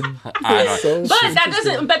heard.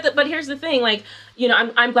 But here's the thing, like,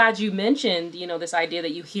 I'm glad you mentioned, this idea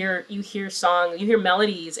that you hear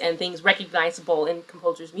melodies and things recognizable in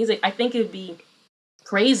composers' music. I think it would be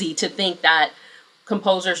crazy to think that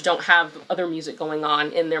composers don't have other music going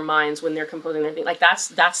on in their minds when they're composing their thing. Like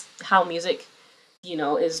that's how music,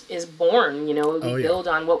 is born. We build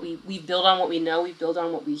on what we build on what we know, we build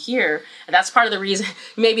on what we hear. And that's part of the reason,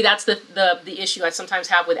 maybe that's the issue I sometimes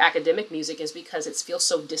have with academic music, is because it feels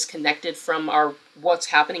so disconnected from what's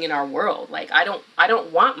happening in our world. Like I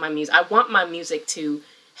don't want my music. I want my music to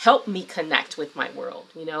help me connect with my world,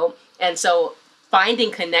 And so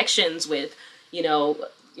finding connections with,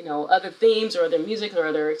 other themes or other music or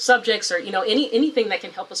other subjects or, anything that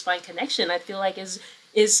can help us find connection, I feel like is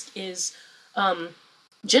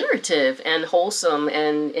generative and wholesome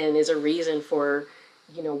and is a reason for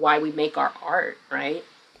why we make our art, right?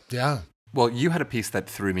 Yeah. Well, you had a piece that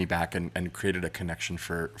threw me back and created a connection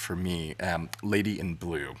for me, Lady in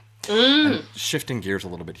Blue. And shifting gears a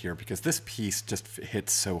little bit here, because this piece just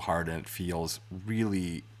hits so hard and it feels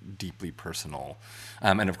really deeply personal.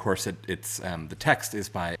 And of course, it's the text is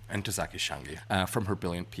by Ntozake Shange from her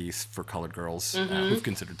brilliant piece for Colored Girls, Who've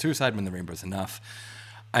Considered Suicide When the Rainbow's Enough.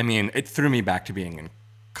 I mean, it threw me back to being in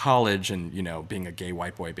college and, being a gay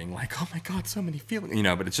white boy, being like, oh my God, so many feelings,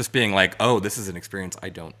 but it's just being like, oh, this is an experience I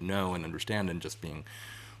don't know and understand, and just being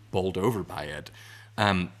bowled over by it.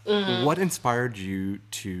 What inspired you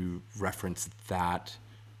to reference that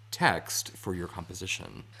text for your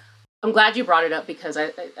composition? I'm glad you brought it up, because I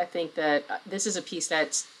think that this is a piece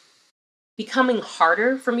that's becoming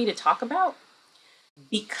harder for me to talk about,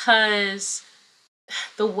 because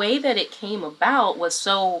the way that it came about was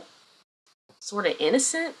so sort of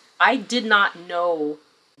innocent. I did not know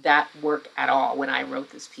that work at all when I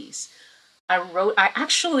wrote this piece. I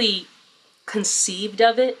actually conceived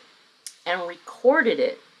of it and recorded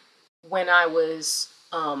it when I was,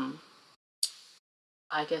 I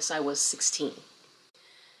guess I was 16.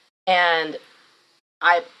 And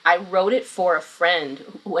I wrote it for a friend,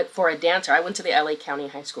 for a dancer. I went to the LA County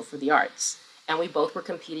High School for the Arts, and we both were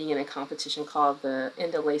competing in a competition called the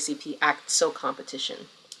NAACP Act So competition.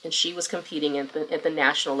 And she was competing at the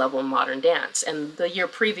national level in modern dance. And the year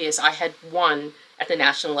previous, I had won at the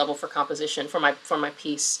national level for composition for my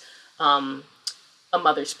piece, A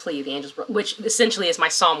Mother's Plea, The Angels, which essentially is my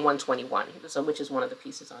Psalm 121, so which is one of the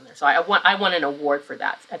pieces on there. So I won an award for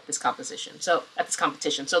that at this competition. So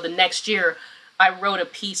the next year, I wrote a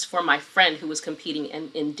piece for my friend who was competing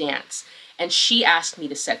in dance, and she asked me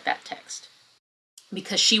to set that text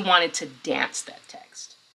because she wanted to dance that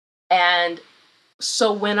text. And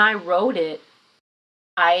so when I wrote it,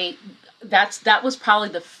 that was probably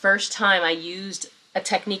the first time I used a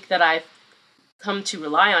technique that I've come to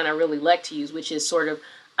rely on, I really like to use, which is sort of,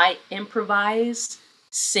 I improvise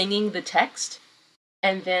singing the text,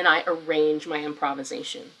 and then I arrange my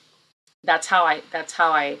improvisation. That's how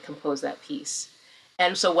I compose that piece.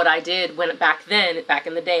 And so what I did back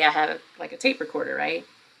in the day, I had a tape recorder, right?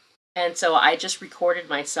 And so I just recorded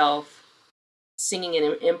myself singing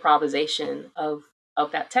an improvisation of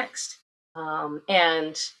that text. So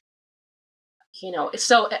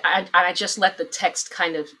I just let the text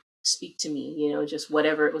kind of speak to me, just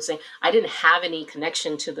whatever it was saying. I didn't have any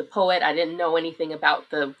connection to the poet. I didn't know anything about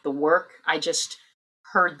the work. I just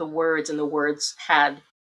heard the words, and the words had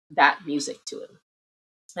that music to it.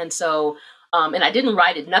 And so, and I didn't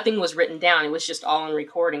write it. Nothing was written down. It was just all in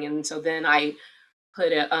recording. And so then I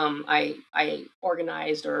put I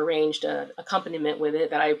organized or arranged an accompaniment with it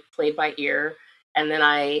that I played by ear. And then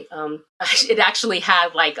it actually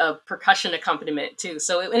had like a percussion accompaniment too.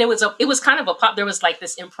 So it was kind of a pop. There was like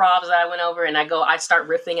this improv that I went over, and I start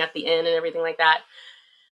riffing at the end and everything like that.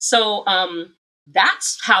 So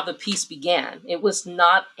that's how the piece began. It was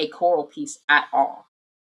not a choral piece at all.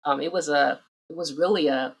 It was really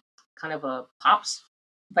a kind of a pops,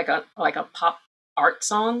 like a pop art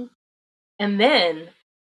song. And then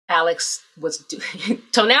Alex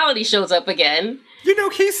Tonality shows up again.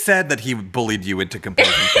 He said that he bullied you into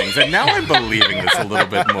composing things, and now I'm believing this a little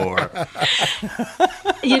bit more.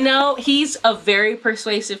 He's a very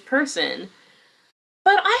persuasive person.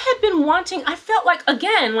 But I had been I felt like,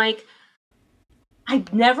 again, like, I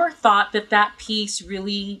never thought that piece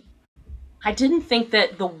really, I didn't think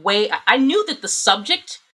that the way, I knew that the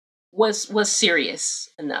subject was serious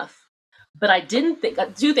enough, but I didn't think,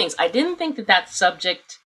 two things, I didn't think that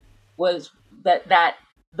subject was, that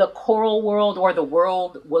the choral world or the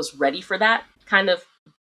world was ready for that kind of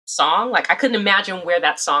song. Like, I couldn't imagine where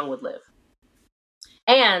that song would live.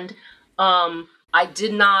 And I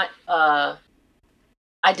didn't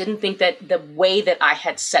think that the way that I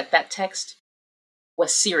had set that text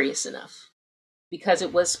was serious enough, because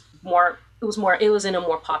it was in a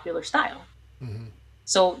more popular style. Mm-hmm.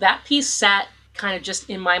 So that piece sat kind of just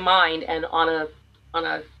in my mind and on a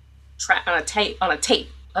tape,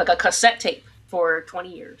 like a cassette tape, for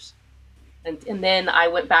 20 years. And then I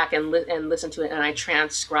went back and listened to it, and I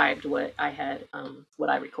transcribed what I had, what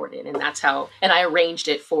I recorded, and that's how, and I arranged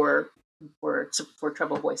it for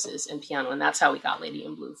treble voices and piano, and that's how we got Lady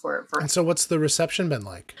in Blue for. And so, what's the reception been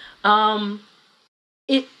like?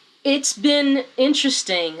 It's been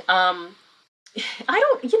interesting.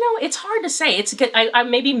 It's hard to say. It's good. I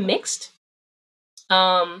maybe mixed.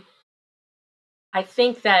 I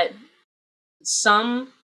think that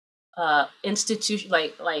some institution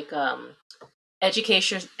like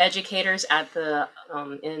educators at the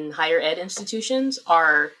in higher ed institutions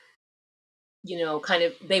are, kind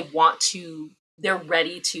of, they want to they're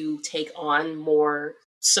ready to take on more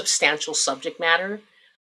substantial subject matter,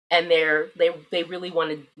 and they really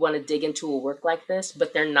want to dig into a work like this,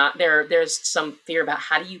 but they're not there. There's some fear about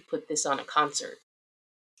how do you put this on a concert,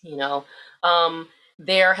 you know.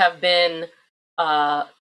 There have been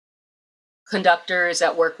conductors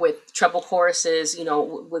that work with treble choruses, you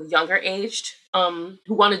know, with younger aged, who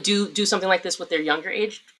want to do something like this with their younger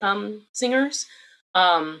aged singers,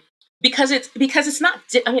 because it's not.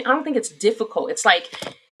 I mean, I don't think it's difficult. It's like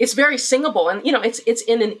it's very singable, and you know, it's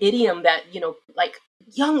in an idiom that, you know, like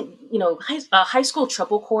young, you know, high school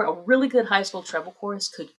treble chorus, a really good high school treble chorus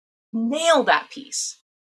could nail that piece,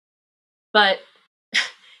 but.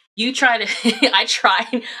 You try to,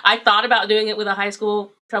 I thought about doing it with a high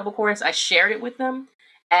school treble chorus. I shared it with them,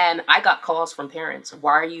 and I got calls from parents.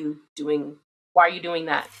 Why are you doing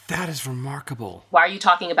that? That is remarkable. Why are you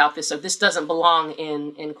talking about this? So this doesn't belong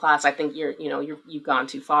in class. I think you've gone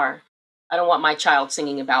too far. I don't want my child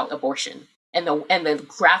singing about abortion and the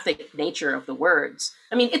graphic nature of the words.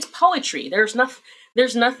 I mean, it's poetry. There's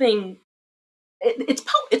nothing, it's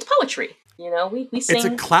poetry. You know, we sing. It's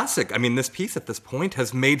a classic. I mean, this piece at this point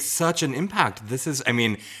has made such an impact. This is, I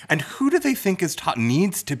mean, and who do they think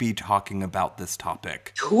needs to be talking about this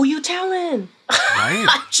topic? Who you telling? Right.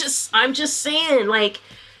 I'm just saying, like,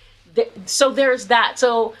 so there's that.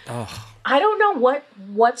 So I don't know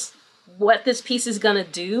what this piece is gonna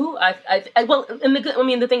do.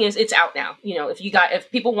 The thing is, it's out now. You know, if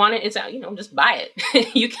people want it, it's out. You know, just buy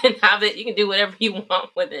it. You can have it. You can do whatever you want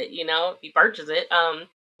with it. You know, if you purchase it.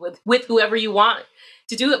 With whoever you want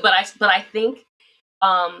to do it, but I think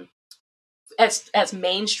as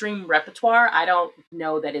mainstream repertoire, I don't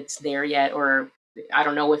know that it's there yet, or I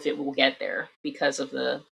don't know if it will get there because of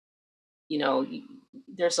the, you know,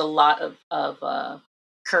 there's a lot of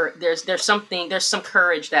there's some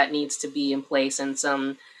courage that needs to be in place, and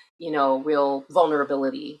some, you know, real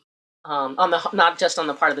vulnerability not just on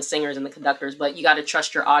the part of the singers and the conductors, but you got to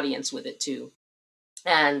trust your audience with it too,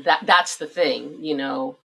 and that's the thing, you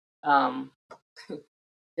know.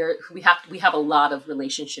 We have a lot of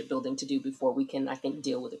relationship building to do before we can, I think,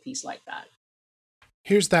 deal with a piece like that.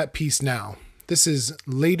 Here's that piece now. This is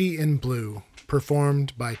Lady in Blue,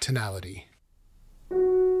 performed by Tonality.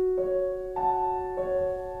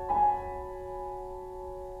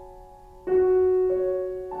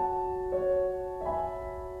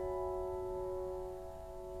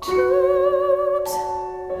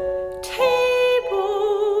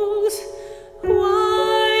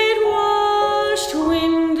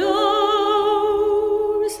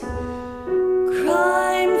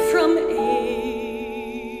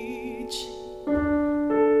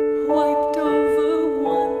 Wiped over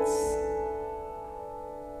once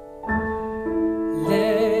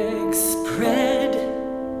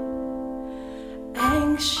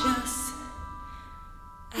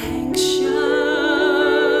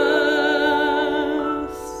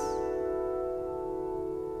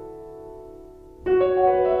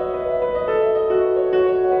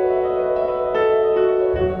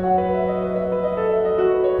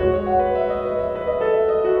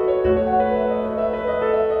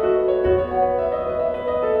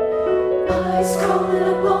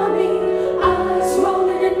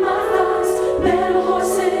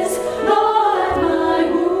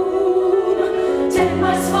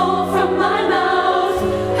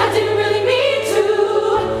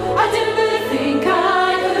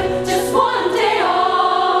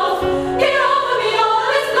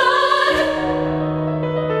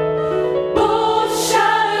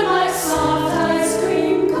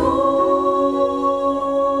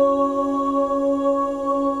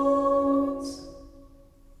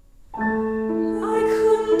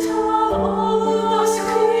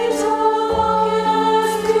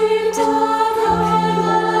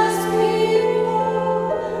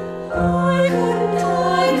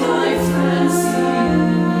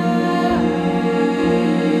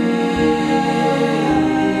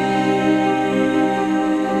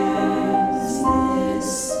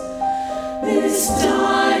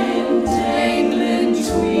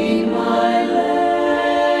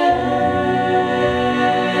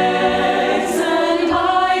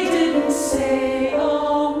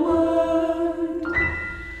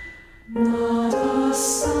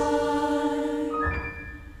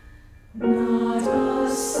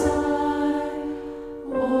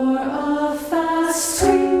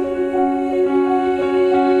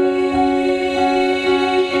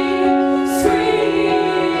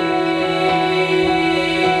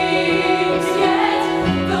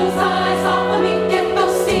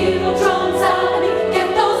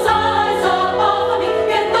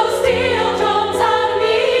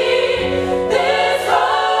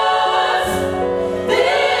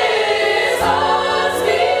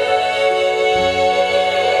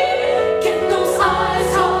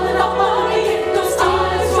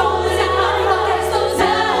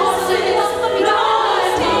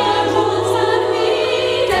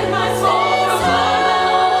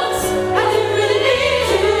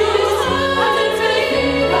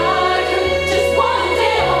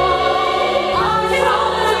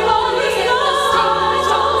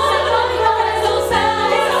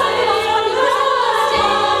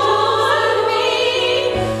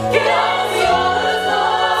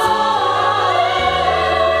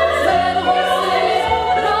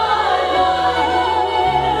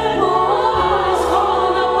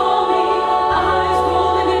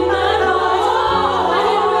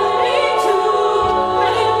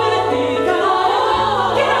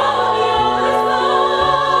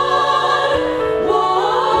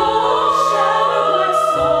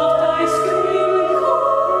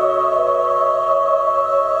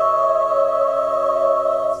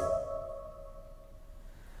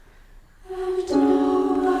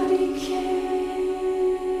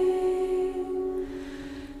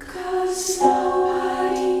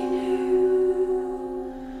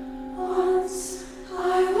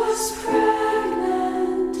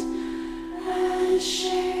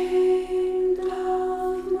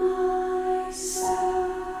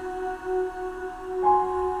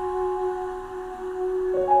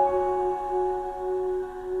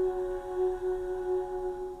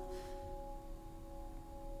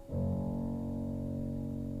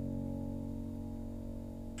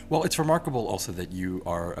Well, it's remarkable also that you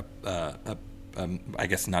are I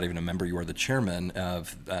guess not even a member. You are the chairman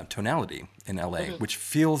of Tonality in LA, which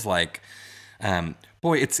feels like,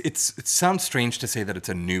 boy, it sounds strange to say that it's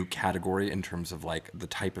a new category in terms of like the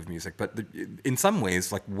type of music, but in some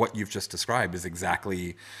ways, like what you've just described is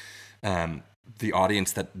exactly the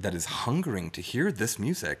audience that is hungering to hear this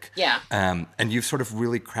music. Yeah. And you've sort of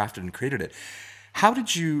really crafted and created it. How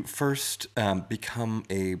did you first become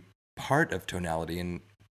a part of Tonality, and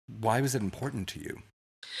why was it important to you?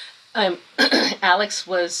 Alex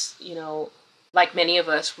was, like many of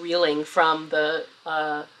us, reeling from the,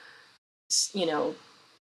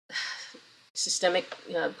 systemic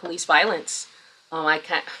police violence. I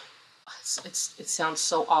can't. It sounds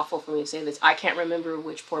so awful for me to say this. I can't remember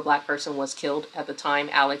which poor Black person was killed at the time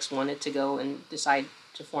Alex wanted to go and decide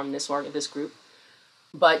to form this group,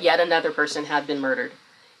 but yet another person had been murdered,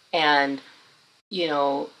 and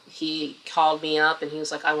he called me up and he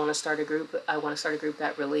was like, I want to start a group. I want to start a group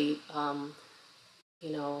that really,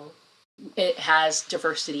 it has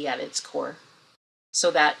diversity at its core,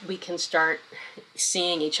 so that we can start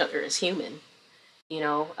seeing each other as human.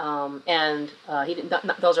 And he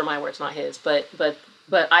didn't. Those are my words, not his. But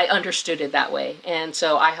I understood it that way, and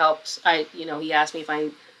so I helped. He asked me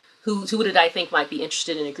if who did I think might be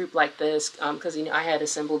interested in a group like this, because I had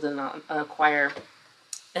assembled a choir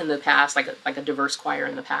in the past, like a diverse choir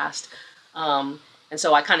in the past, and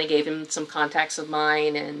so I kind of gave him some contacts of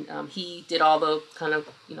mine, and he did all the kind of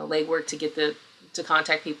legwork to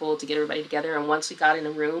contact people, to get everybody together. And once we got in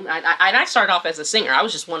a room, I started off as a singer. I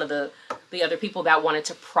was just one of the other people that wanted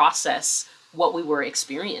to process what we were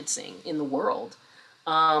experiencing in the world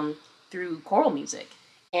through choral music,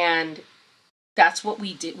 and that's what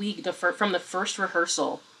we did. From the first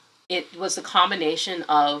rehearsal, it was the combination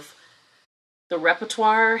of the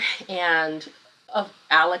repertoire and of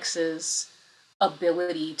Alex's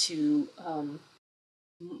ability to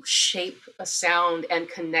shape a sound and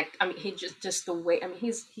connect. I mean, he just the way. I mean,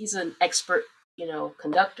 he's an expert,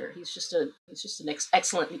 conductor. He's just an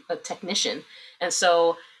excellent technician, and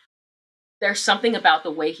so there's something about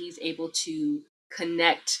the way he's able to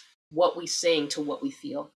connect what we sing to what we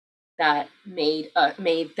feel that made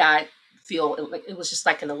that feel like it was just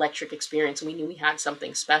like an electric experience, and we knew we had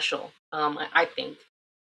something special. I think,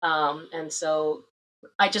 and so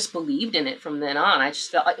I just believed in it from then on. I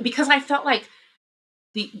just felt like, because I felt like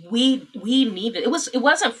we needed it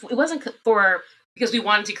wasn't for because we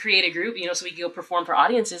wanted to create a group, so we could go perform for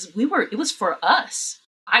audiences. It was for us.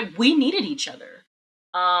 We needed each other,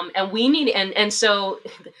 and we need and so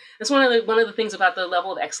that's one of the things about the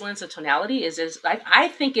level of excellence of Tonality is I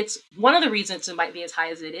think it's one of the reasons it might be as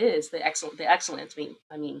high as it is. The excellence.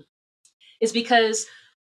 I mean, is because,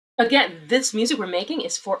 again, this music we're making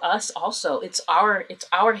is for us also. It's our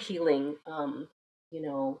healing,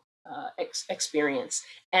 experience,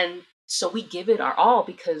 and so we give it our all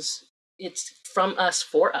because it's from us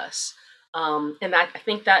for us. And I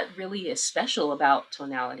think that really is special about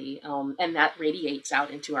Tonality, and that radiates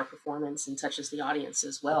out into our performance and touches the audience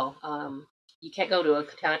as well. You can't go to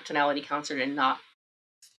a Tonality concert and not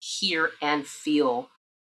hear and feel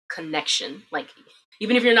connection. Like,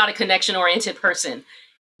 even if you're not a connection-oriented person,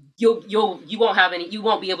 you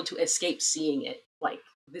won't be able to escape seeing it. Like,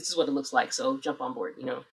 this is what it looks like, so jump on board.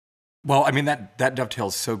 Well, I mean, that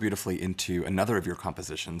dovetails so beautifully into another of your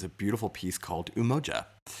compositions, a beautiful piece called Umoja,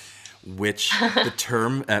 which the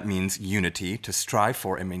term means unity, to strive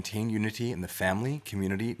for and maintain unity in the family,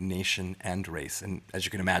 community, nation, and race. And as you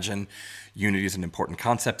can imagine, unity is an important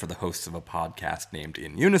concept for the hosts of a podcast named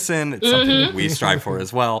In Unison. It's something that we strive for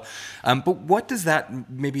as well. But what does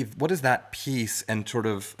that piece and sort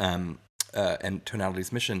of and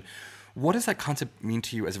Tonality's mission, what does that concept mean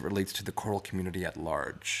to you as it relates to the choral community at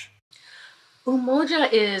large?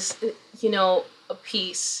 Umoja is, a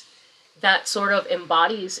piece that sort of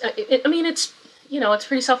embodies. It's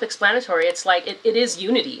pretty self-explanatory. It's like it is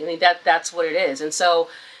unity. I mean, that's what it is. And so,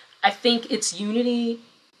 I think it's unity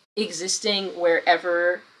existing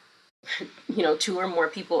wherever two or more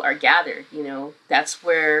people are gathered. That's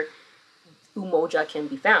where Umoja can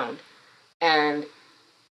be found, and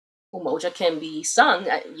Umoja can be sung,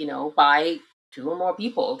 by two or more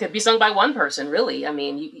people. It could be sung by one person, really. I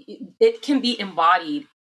mean, it can be embodied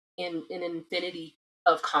in an infinity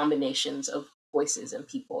of combinations of voices and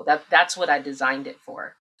people. That's what I designed it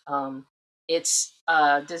for. It's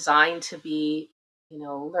designed to be,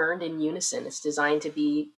 learned in unison. It's designed to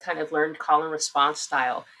be kind of learned call and response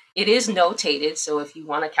style. It is notated, so if you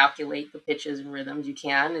want to calculate the pitches and rhythms, you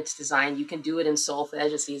can. It's designed. You can do it in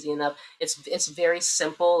solfege. It's easy enough. It's very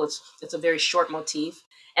simple. It's a very short motif.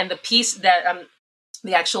 And the piece that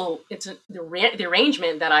the actual the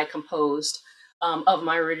arrangement that I composed of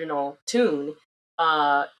my original tune.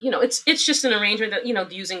 It's just an arrangement that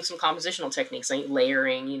using some compositional techniques like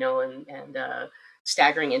layering, and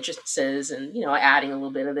staggering entrances, and adding a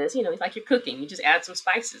little bit of this. Like you're cooking, you just add some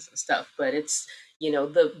spices and stuff. But it's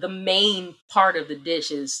the main part of the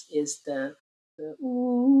dish is the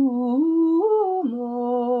ooh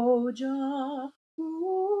moja,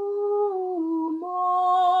 ooh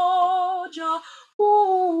moja,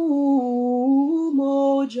 ooh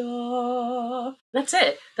moja. That's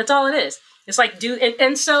it. That's all it is. It's like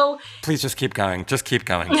and so. Please just keep going. Just keep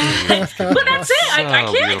going. But that's it. I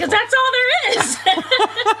can't, because that's all there is.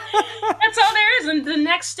 That's all there is. And the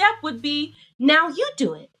next step would be, now you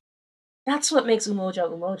do it. That's what makes Umoja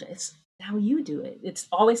Umoja. It's how you do it. It's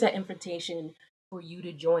always that invitation for you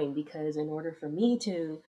to join, because in order for me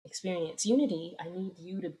to experience unity, I need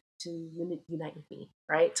you to unite with me,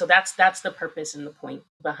 right? So that's the purpose and the point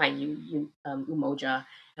behind Umoja,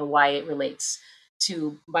 and why it relates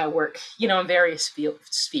to my work, in various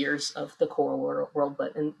spheres of the choral world,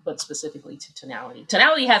 but specifically to tonality.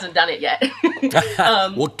 Tonality hasn't done it yet.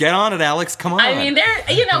 Well, get on it, Alex. Come on. I mean, but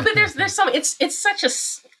there's some. It's such a.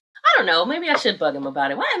 I don't know. Maybe I should bug him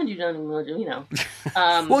about it. Why haven't you done it?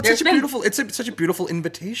 Well, it's such a beautiful. It's such a beautiful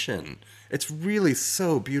invitation. It's really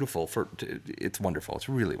so beautiful. It's wonderful. It's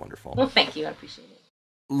really wonderful. Well, thank you. I appreciate it.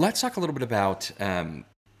 Let's talk a little bit about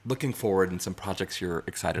looking forward and some projects you're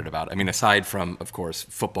excited about. I mean, aside from, of course,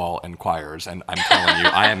 football and choirs, and I'm telling you,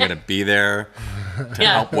 I am going to be there to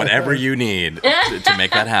help whatever you need to make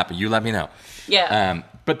that happen. You let me know. Yeah.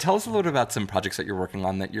 But tell us a little bit about some projects that you're working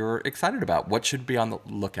on that you're excited about. What should be on the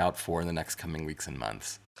lookout for in the next coming weeks and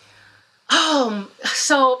months?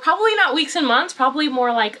 So probably not weeks and months, probably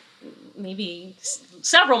more like maybe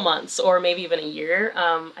several months, or maybe even a year.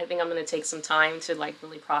 I think I'm going to take some time to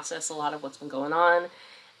really process a lot of what's been going on.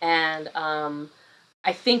 And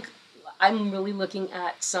I think I'm really looking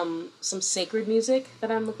at some sacred music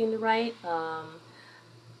that I'm looking to write.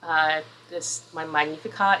 My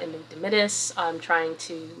Magnificat and Dimitis, I'm trying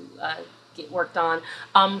to get worked on.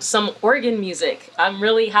 Some organ music. I'm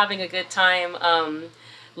really having a good time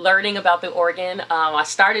learning about the organ. I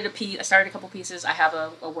started a couple pieces. I have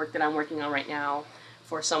a work that I'm working on right now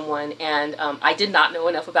for someone, and I did not know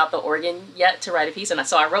enough about the organ yet to write a piece, and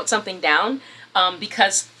so I wrote something down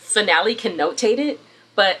because Finale can notate it,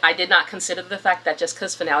 but I did not consider the fact that just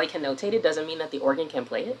because Finale can notate it doesn't mean that the organ can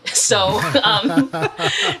play it. So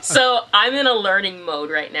so I'm in a learning mode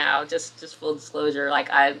right now, just full disclosure.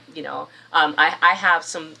 I have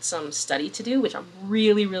some study to do, which I'm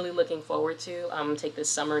really, really looking forward to. Take this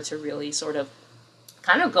summer to really sort of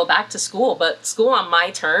kind of go back to school, but school on my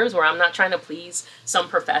terms, where I'm not trying to please some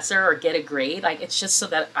professor or get a grade. It's just so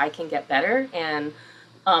that I can get better and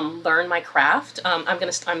learn my craft.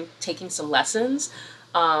 I'm taking some lessons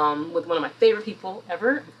with one of my favorite people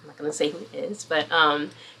ever. I'm not going to say who it is, but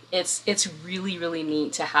it's really, really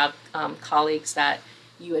neat to have colleagues that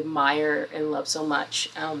you admire and love so much,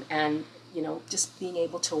 and just being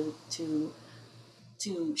able to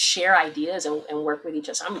share ideas and work with each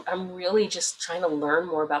other. So I'm really just trying to learn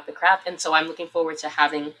more about the craft, and so I'm looking forward to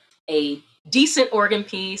having a decent organ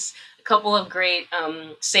piece, a couple of great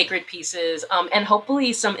sacred pieces, and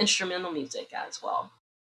hopefully some instrumental music as well.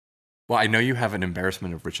 Well, I know you have an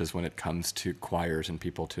embarrassment of riches when it comes to choirs and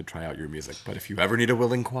people to try out your music, but if you ever need a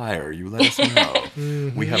willing choir, you let us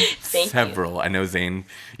know. We have several. I know Zane,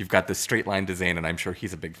 you've got this straight line to Zane, and I'm sure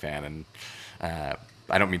he's a big fan, and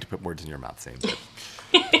I don't mean to put words in your mouth, Zane,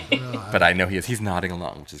 but I know he is. He's nodding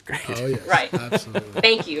along, which is great. Oh, yes. Right. Absolutely.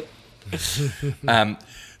 Thank you.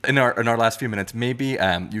 In our last few minutes, maybe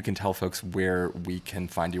you can tell folks where we can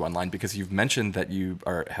find you online, because you've mentioned that you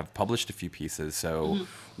have published a few pieces. So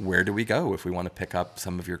where do we go if we want to pick up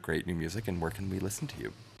some of your great new music, and where can we listen to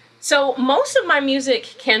you? So most of my music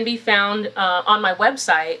can be found on my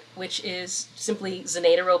website, which is simply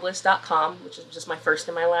ZenaidaRobles.com, which is just my first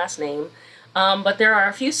and my last name. But there are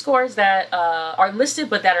a few scores that are listed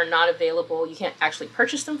but that are not available. You can't actually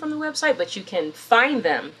purchase them from the website, but you can find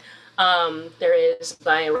them. There is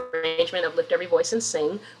my arrangement of Lift Every Voice and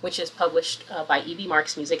Sing, which is published by E.B.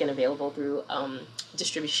 Marks Music and available through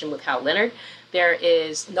distribution with Hal Leonard. There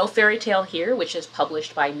is No Fairy Tale Here, which is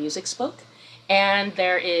published by Music Spoke. And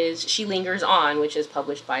there is She Lingers On, which is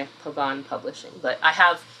published by Pavan Publishing. But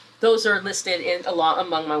those are listed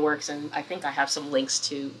among my works, and I think I have some links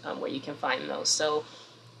to where you can find those. So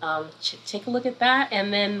take a look at that.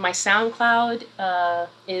 And then my SoundCloud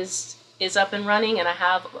is up and running, and I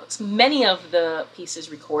have many of the pieces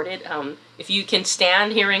recorded. If you can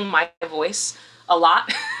stand hearing my voice a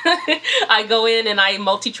lot. I go in and I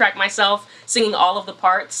multi-track myself, singing all of the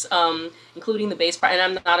parts, including the bass part. And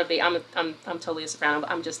I'm not I'm totally a soprano,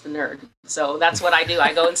 but I'm just the nerd. So that's what I do.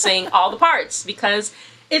 I go and sing all the parts because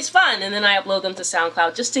it's fun. And then I upload them to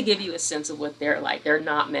SoundCloud just to give you a sense of what they're like. They're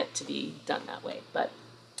not meant to be done that way. But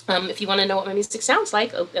if you want to know what my music sounds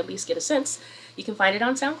like, at least get a sense, you can find it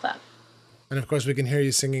on SoundCloud. And of course, we can hear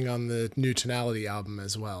you singing on the New Tonality album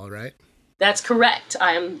as well, right? That's correct.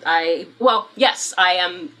 Yes, I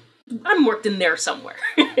am. I'm worked in there somewhere.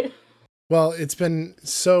 Well, it's been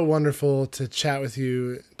so wonderful to chat with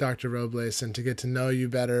you, Dr. Robles, and to get to know you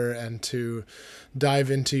better and to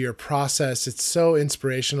dive into your process. It's so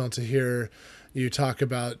inspirational to hear you talk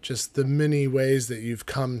about just the many ways that you've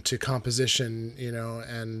come to composition,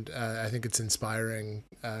 and I think it's inspiring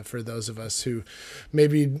for those of us who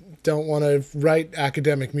maybe don't want to write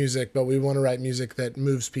academic music, but we want to write music that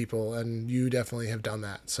moves people, and you definitely have done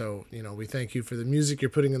that. So, we thank you for the music you're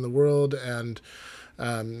putting in the world and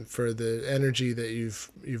for the energy that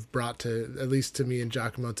you've brought to, at least to me and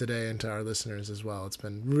Giacomo today, and to our listeners as well. It's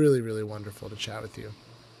been really, really wonderful to chat with you.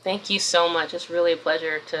 Thank you so much. It's really a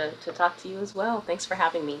pleasure to talk to you as well. Thanks for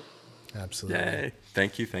having me. Absolutely. Yay.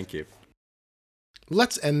 Thank you.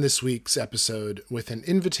 Let's end this week's episode with an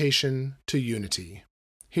invitation to unity.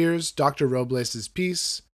 Here's Dr. Robles'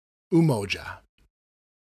 piece, Umoja.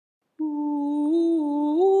 Umoja,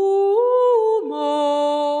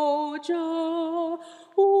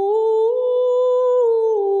 Umoja,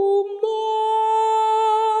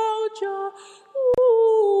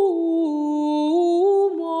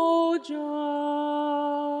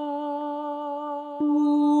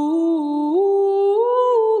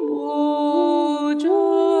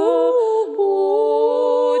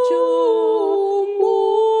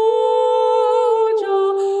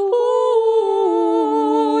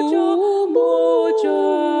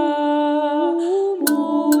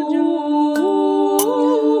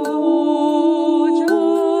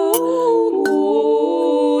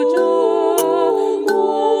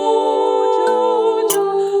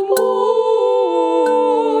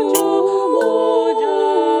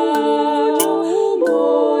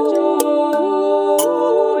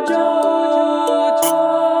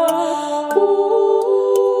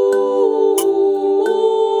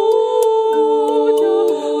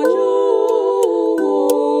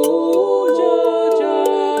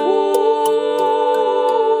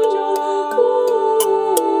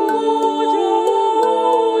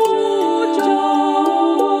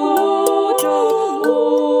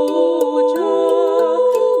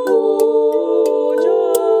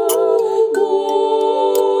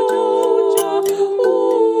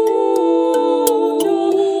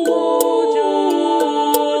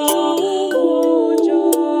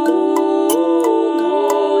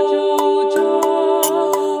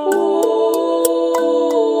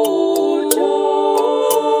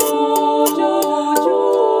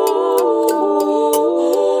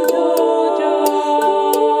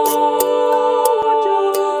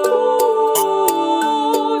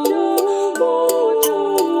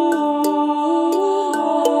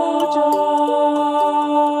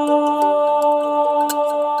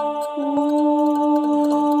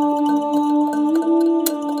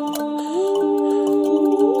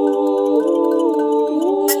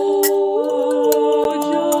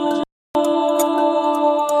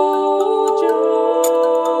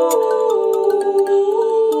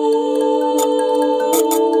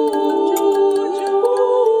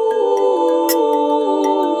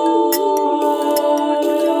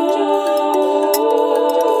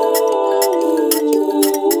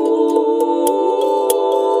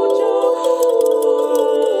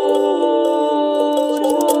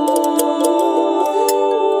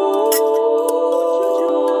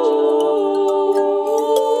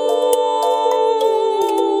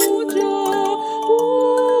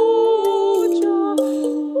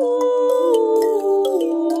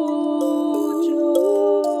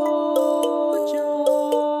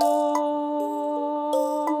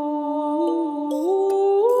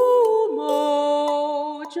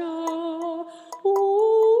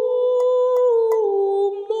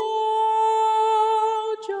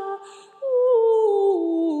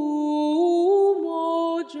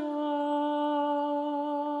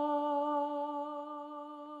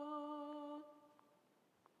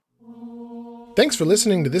 Thanks for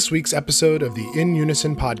listening to this week's episode of the In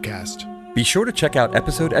Unison podcast. Be sure to check out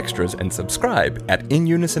episode extras and subscribe at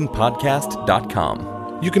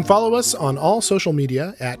inunisonpodcast.com. You can follow us on all social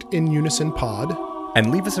media at InUnisonPod.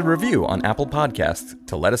 And leave us a review on Apple Podcasts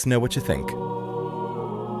to let us know what you think.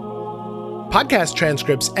 Podcast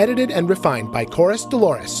transcripts edited and refined by Chorus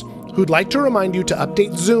Dolores. who'd like to remind you to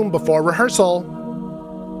update Zoom before rehearsal.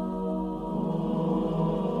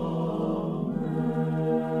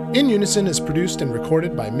 In Unison is produced and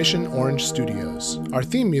recorded by Mission Orange Studios. Our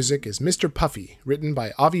theme music is Mr. Puffy, written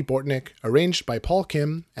by Avi Bortnick, arranged by Paul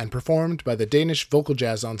Kim, and performed by the Danish vocal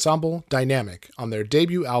jazz ensemble Dynamic on their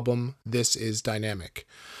debut album, This Is Dynamic.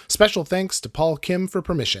 Special thanks to Paul Kim for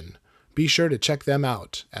permission. Be sure to check them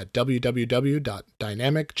out at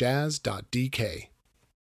www.dynamicjazz.dk.